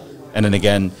exosomes. And then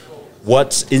again,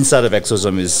 what's inside of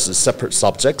exosome is separate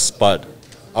subjects, but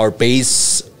our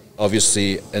base,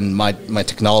 obviously, and my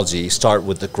technology start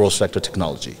with the growth factor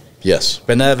technology. Yes.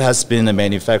 Benev has been a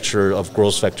manufacturer of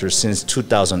growth factors since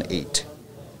 2008.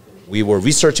 We were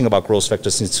researching about growth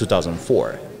factors since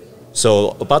 2004.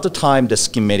 So about the time that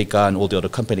Skin Medica and all the other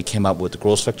company came up with the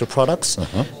growth factor products,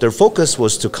 their focus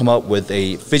was to come up with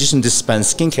a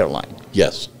physician-dispensed skincare line.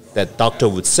 Yes. That doctor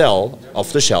would sell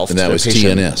off the shelf. And that was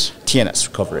TNS. TNS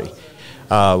recovery.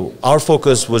 Our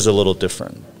focus was a little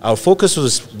different. Our focus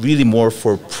was really more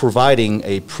for providing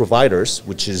a providers,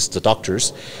 which is the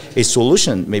doctors, a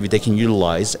solution maybe they can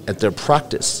utilize at their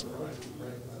practice.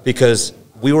 Because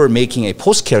we were making a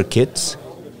post-care kit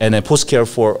and a post-care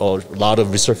for a lot of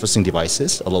resurfacing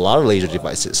devices, a lot of laser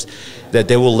devices, that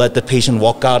they will let the patient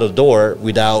walk out of the door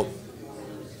without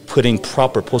putting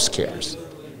proper post-cares.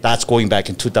 That's going back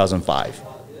in 2005.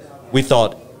 We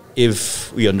thought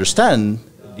if we understand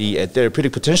the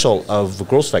therapeutic potential of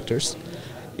growth factors,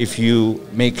 if you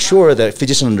make sure that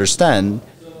physicians understand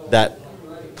that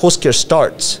post-care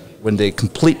starts when they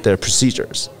complete their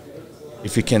procedures,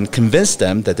 if you can convince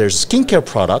them that there's a skincare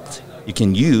product you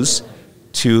can use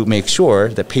to make sure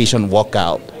the patient walk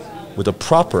out with a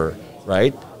proper,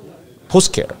 right,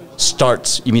 post-care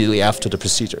starts immediately after the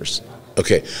procedures.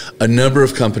 Okay, a number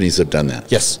of companies have done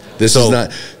that. Yes. This is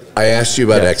not, I asked you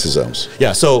about exosomes.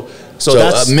 Yeah, so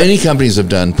that's many companies have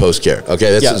done post-care.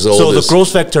 Okay, that's as old so as... the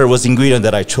growth factor was the ingredient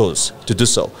that I chose to do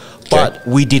so. Okay. But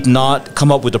we did not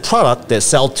come up with a product that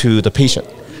sell to the patient.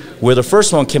 We're the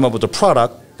first one came up with a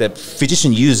product that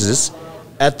physician uses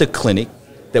at the clinic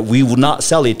that we would not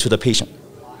sell it to the patient.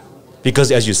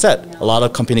 Because as you said, a lot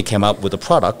of companies came up with the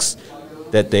products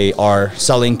that they are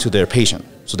selling to their patient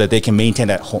so that they can maintain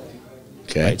at home.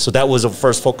 Okay. Right? So that was the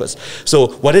first focus. So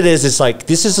what it is like,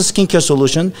 this is a skincare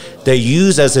solution they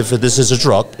use as if this is a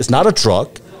drug. It's not a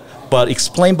drug, but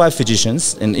explained by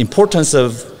physicians and importance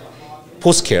of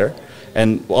post-care.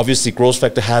 And obviously growth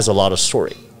factor has a lot of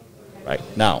story. Right?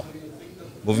 Now,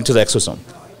 moving to the exosome.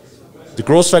 The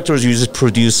growth factor is usually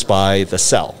produced by the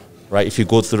cell, right? If you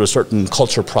go through a certain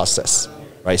culture process,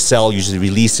 right? Cell usually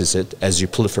releases it as you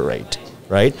proliferate,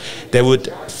 right? They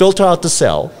would filter out the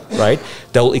cell, right?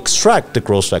 They'll extract the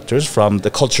growth factors from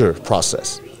the culture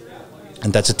process.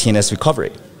 And that's a TNS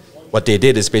recovery. What they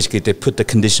did is basically they put the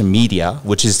conditioned media,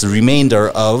 which is the remainder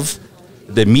of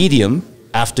the medium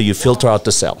after you filter out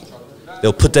the cell.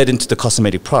 They'll put that into the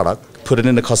cosmetic product, put it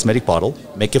in the cosmetic bottle,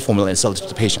 make a formula and sell it to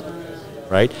the patient,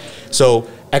 right? So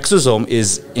exosome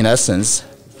is, in essence,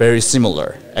 very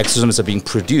similar. Exosomes are being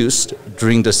produced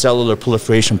during the cellular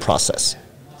proliferation process.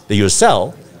 Your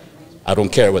cell, I don't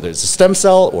care whether it's a stem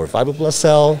cell or fibroblast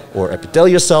cell or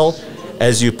epithelial cell,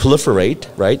 as you proliferate,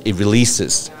 right, it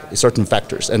releases certain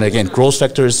factors. And again, growth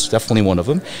factor is definitely one of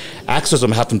them.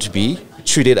 Exosome happen to be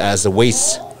treated as a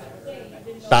waste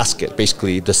basket.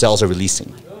 Basically, the cells are releasing.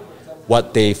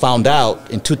 What they found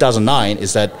out in 2009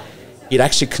 is that it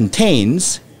actually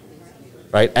contains,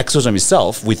 right, exosome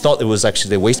itself, we thought it was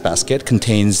actually the wastebasket,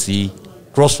 contains the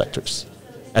growth factors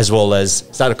as well as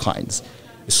cytokines.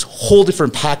 It's a whole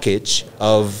different package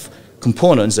of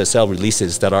components that cell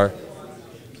releases that are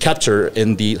captured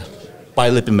in the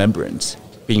bilipid membranes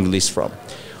being released from.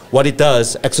 What it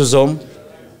does, exosome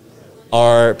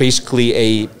are basically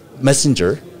a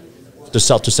messenger to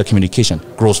cell-to-cell communication.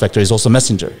 Growth factor is also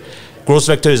messenger. Growth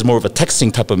factor is more of a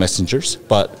texting type of messengers,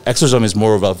 but exosome is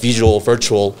more of a visual,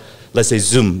 virtual, let's say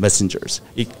Zoom messengers.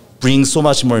 It brings so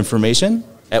much more information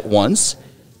at once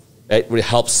that it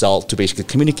helps cell to basically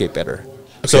communicate better.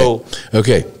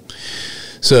 Okay.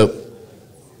 So,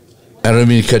 I don't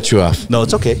mean to cut you off. No,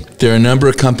 it's okay. There are a number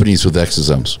of companies with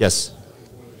exosomes. Yes.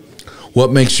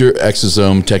 What makes your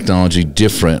exosome technology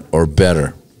different or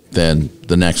better than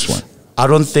the next one? I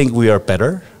don't think we are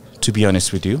better, to be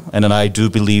honest with you. And then I do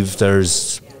believe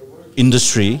there's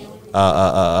industry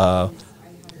that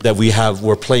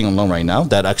we're playing along right now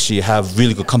that actually have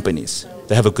really good companies.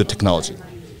 They have a good technology.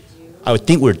 I would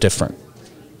think we're different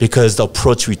because the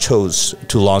approach we chose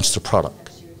to launch the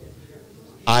product.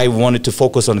 I wanted to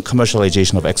focus on the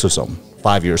commercialization of exosome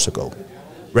 5 years ago.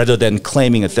 rather than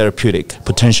claiming a therapeutic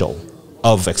potential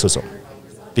of exosome.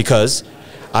 Because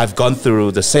I've gone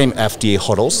through the same FDA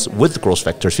hurdles with growth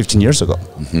factors 15 years ago.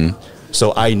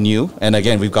 So I knew, and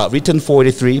again, we've got written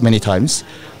 483 many times.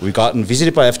 We've gotten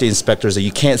visited by FDA inspectors that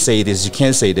you can't say this, you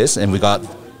can't say this, and we got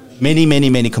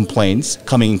many complaints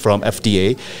coming from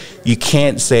FDA. You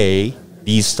can't say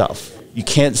these stuff. You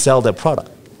can't sell that product,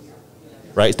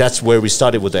 right? That's where we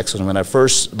started with the exosome. When I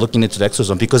first looking into the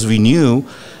exosome, because we knew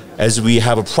as we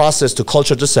have a process to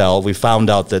culture the cell, we found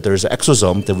out that there's an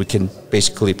exosome that we can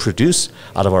basically produce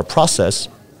out of our process,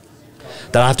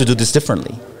 that I have to do this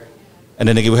differently. And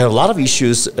then again, we have a lot of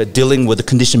issues dealing with the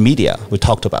conditioned media we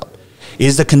talked about.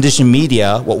 Is the conditioned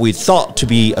media what we thought to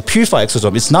be a purified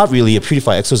exosome? It's not really a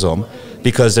purified exosome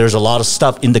because there's a lot of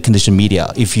stuff in the conditioned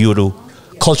media if you were to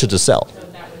culture the cell.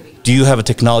 Do you have a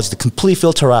technology to completely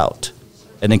filter out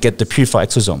and then get the purified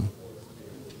exosome?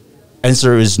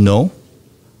 Answer is no.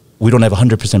 We don't have a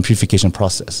 100% purification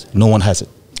process. No one has it.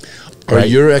 Are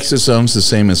your exosomes the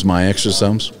same as my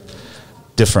exosomes?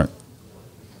 Different.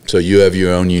 So you have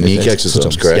your own unique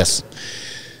exosomes, correct? Yes.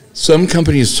 Some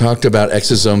companies talked about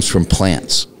exosomes from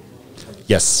plants.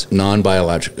 Yes.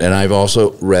 Non-biological. And I've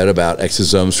also read about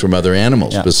exosomes from other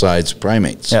animals besides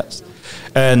primates. Yes.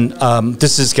 And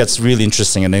this gets really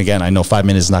interesting. And again, I know 5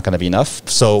 minutes is not going to be enough.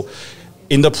 So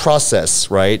in the process,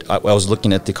 right, I was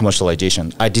looking at the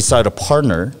commercialization. I decided to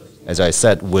partner, as I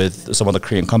said, with some other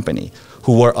Korean company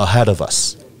who were ahead of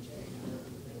us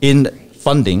in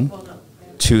funding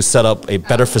to set up a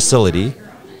better facility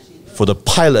for the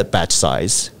pilot batch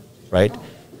size, right?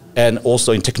 And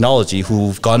also in technology,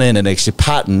 who've gone in and actually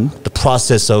patent the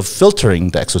process of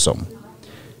filtering the exosome.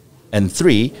 And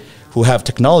 3, who have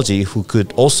technology who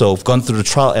could also have gone through the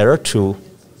trial error to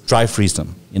dry freeze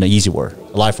them in an easy word,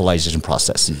 a lyophilization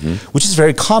process, which is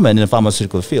very common in the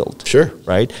pharmaceutical field. Sure.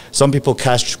 Right? Some people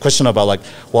question about like,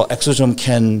 well, exosome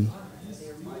can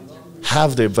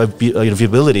have the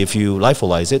viability if you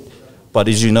lyophilize it. But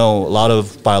as you know, a lot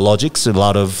of biologics and a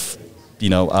lot of,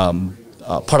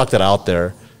 product that are out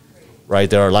there, right,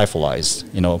 they are lyophilized.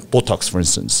 Botox, for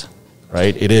instance,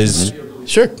 right? It is,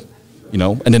 sure.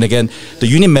 And then again, the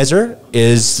unit measure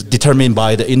is determined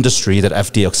by the industry that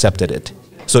FDA accepted it.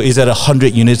 So is that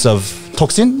 100 units of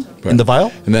toxin in the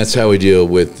vial? And that's how we deal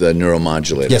with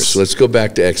neuromodulators. Yes. So let's go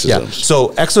back to exosomes. Yeah. So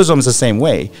exosomes the same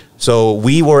way. So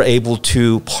we were able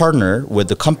to partner with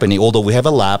the company, although we have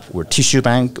a lab, we're tissue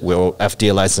bank, we're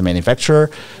FDA licensed manufacturer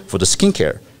for the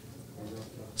skincare.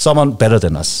 Someone better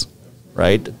than us,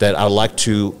 right? That I'd like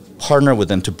to partner with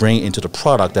them to bring into the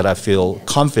product that I feel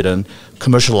confident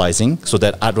commercializing so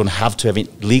that I don't have to have any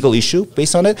legal issue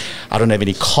based on it. I don't have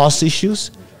any cost issues,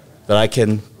 that I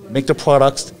can make the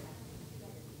products.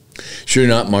 So you're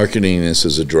not marketing this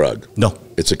as a drug? No.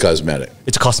 It's a cosmetic?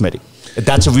 It's a cosmetic.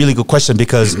 That's a really good question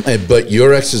because... But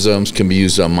your exosomes can be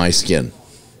used on my skin,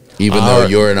 even though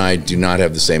you and I do not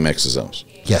have the same exosomes.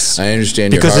 Yes. I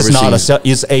understand because it's not a cell,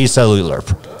 it's acellular.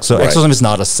 So exosome is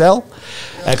not a cell.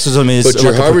 Exosome is... But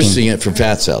you're harvesting it from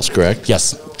fat cells, correct?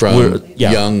 Yes. From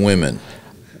young women.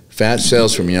 Fat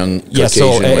cells from young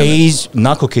Caucasian women. Age,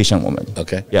 not Caucasian women.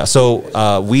 Okay. Yeah,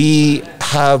 so we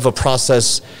have a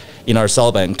process in our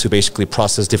cell bank to basically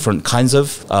process different kinds of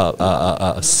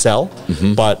cell,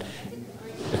 but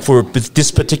for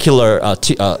this particular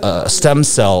stem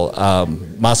cell,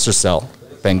 master cell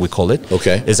bank, we call it,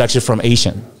 is actually from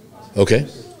Asian. Okay.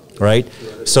 Right?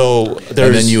 So there's...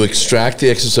 And then you extract the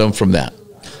exosome from that.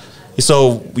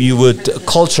 So you would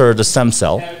culture the stem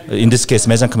cell, in this case,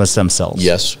 mesenchymal stem cells.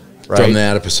 Yes, right? From the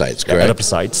adipocytes, correct? Yeah,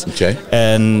 adipocytes. Okay.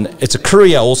 And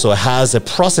Korea also has a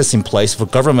process in place for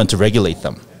government to regulate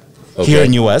them. Okay. Here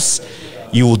in U.S.,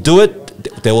 you will do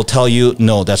it, they will tell you,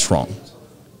 no, that's wrong.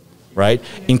 Right?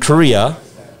 In Korea,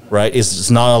 right, it's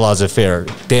not a laissez-faire.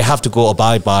 They have to go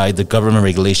abide by the government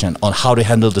regulation on how to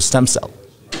handle the stem cell.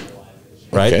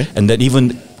 Right? Okay. And then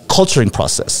even culturing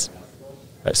process.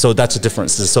 Right, so that's the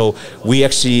difference. So we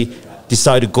actually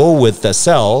decide to go with the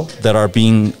cell that are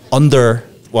being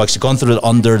gone through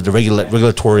under the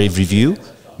regulatory review,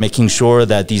 making sure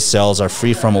that these cells are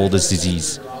free from all this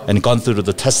disease and gone through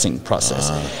the testing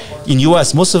process. In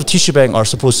US, most of the tissue bank are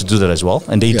supposed to do that as well,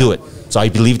 and they do it. So I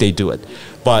believe they do it.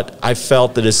 But I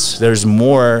felt that there's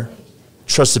more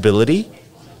trustability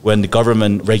when the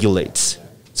government regulates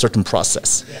certain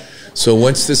process. So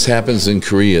once this happens in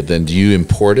Korea, then do you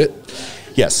import it?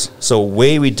 Yes. So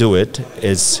way we do it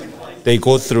is they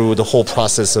go through the whole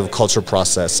process of culture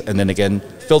process and then again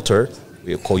filter.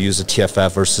 We use the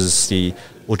TFF versus the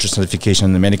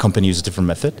ultracentrifugation. Many companies use a different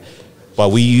method. But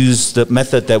we use the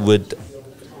method that would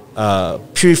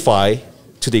purify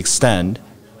to the extent,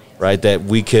 right, that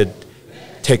we could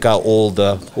take out all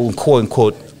the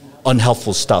quote-unquote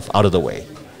unhelpful stuff out of the way.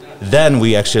 Then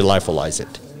we actually lyophilize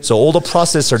it. So all the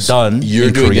processes are done You're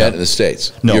in doing Korea. that in the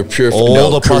States? No, You're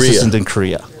all the processes Korea. in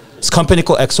Korea. It's a company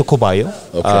called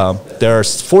ExoCobio. Okay. They're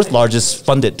fourth largest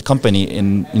funded company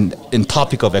in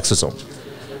topic of exosome.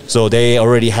 So they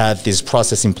already had this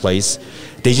process in place.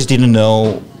 They just didn't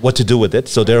know what to do with it.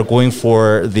 So they're going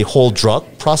for the whole drug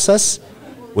process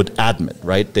with ADMET,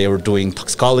 right? They were doing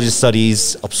toxicology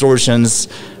studies, absorptions,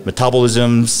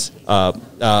 metabolisms,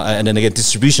 and then again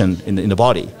distribution in the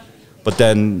body. But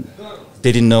then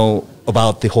they didn't know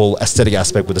about the whole aesthetic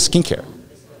aspect with the skincare.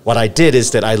 What I did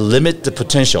is that I limit the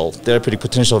potential, therapeutic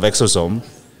potential of exosome,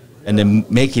 and then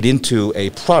make it into a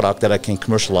product that I can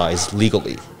commercialize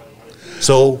legally.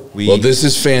 So well, this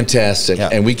is fantastic,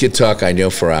 and we could talk, I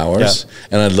know, for hours.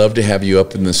 And I'd love to have you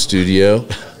up in the studio.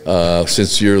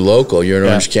 Since you're local, you're in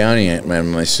Orange County,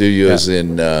 and my studio is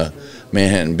in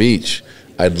Manhattan Beach.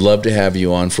 I'd love to have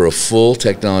you on for a full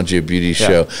technology of beauty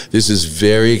show. This is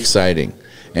very exciting.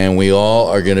 And we all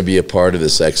are going to be a part of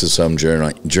this exosome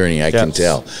journey. I can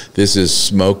tell. This is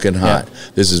smoking hot.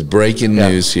 This is breaking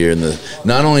news here,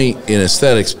 not only in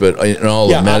aesthetics, but in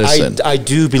all of medicine. I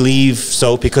do believe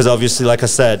so, because obviously, like I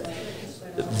said,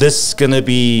 this is going to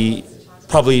be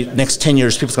probably next 10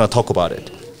 years, people's going to talk about it.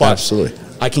 But absolutely.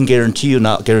 I can guarantee you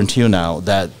now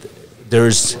that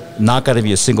there's not going to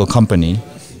be a single company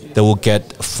that will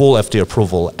get full FDA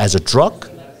approval as a drug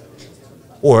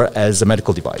or as a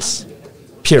medical device.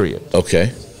 Period.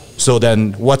 Okay. So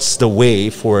then what's the way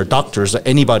for doctors or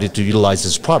anybody to utilize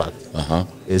this product?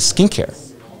 Is skincare.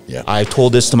 Yeah. I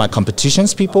told this to my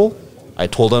competitions people. I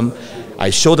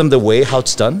showed them the way how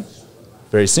it's done.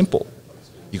 Very simple.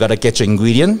 You got to get your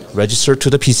ingredient registered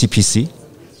to the PCPC,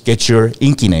 get your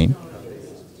inky name,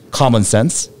 common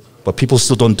sense, but people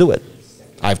still don't do it.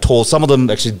 I've told some of them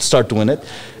actually start doing it,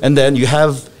 and then you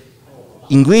have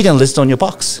ingredient list on your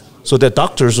box, so that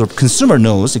doctors or consumer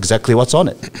knows exactly what's on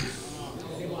it.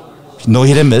 No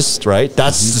hit and miss, right?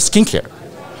 That's the skincare.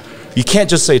 You can't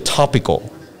just say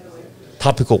topical.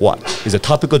 Topical what? Is it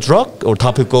topical drug or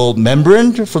topical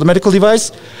membrane for the medical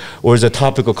device? Or is it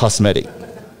topical cosmetic,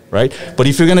 right? But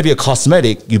if you're going to be a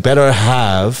cosmetic, you better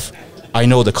have, I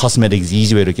know the cosmetic is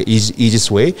the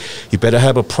easiest way, you better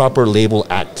have a proper label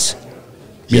act,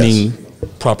 meaning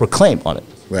proper claim on it.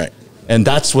 Right. And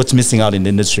that's what's missing out in the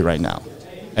industry right now.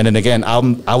 And then again,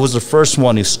 I was the first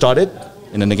one who started,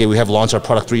 and then again, we have launched our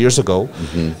product 3 years ago.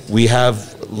 We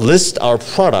have list our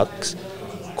product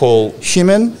called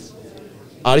human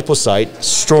adipocyte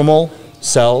stromal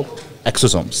cell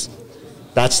exosomes.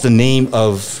 That's the name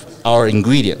of our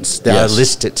ingredients that are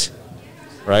listed,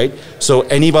 right? So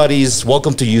anybody's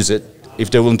welcome to use it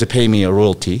if they're willing to pay me a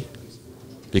royalty,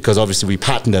 because obviously we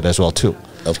patent that as well too.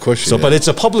 Of course. So, but it's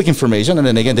a public information, and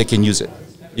then again, they can use it.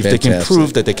 If they can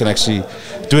prove that they can actually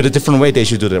do it a different way, they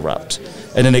should do the route.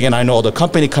 And then again, I know the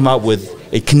company come out with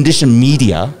a conditioned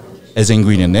media as an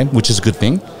ingredient name, which is a good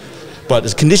thing.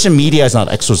 But conditioned media is not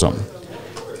exosome.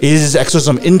 Is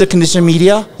exosome in the conditioned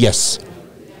media? Yes.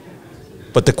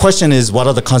 But the question is, what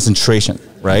are the concentration,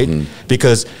 right?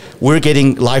 Because we're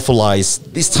getting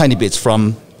lyophilized these tiny bits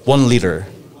from 1 liter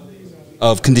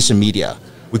of conditioned media.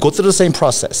 We go through the same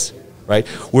process, right?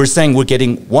 We're saying we're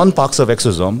getting 1 box of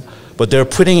exosome, but they're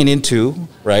putting it into,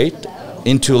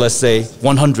 let's say,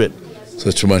 100. So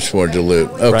it's much more dilute.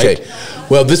 Okay. Right?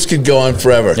 Well, this could go on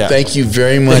forever. Yeah. Thank you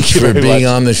very much for being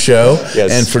on the show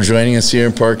and for joining us here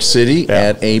in Park City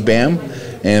at ABAM.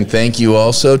 And thank you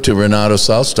also to Renato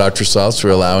Saltz, Dr. Saltz, for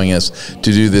allowing us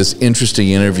to do this interesting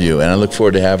interview. And I look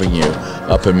forward to having you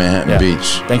up in Manhattan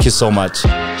Beach. Thank you so much.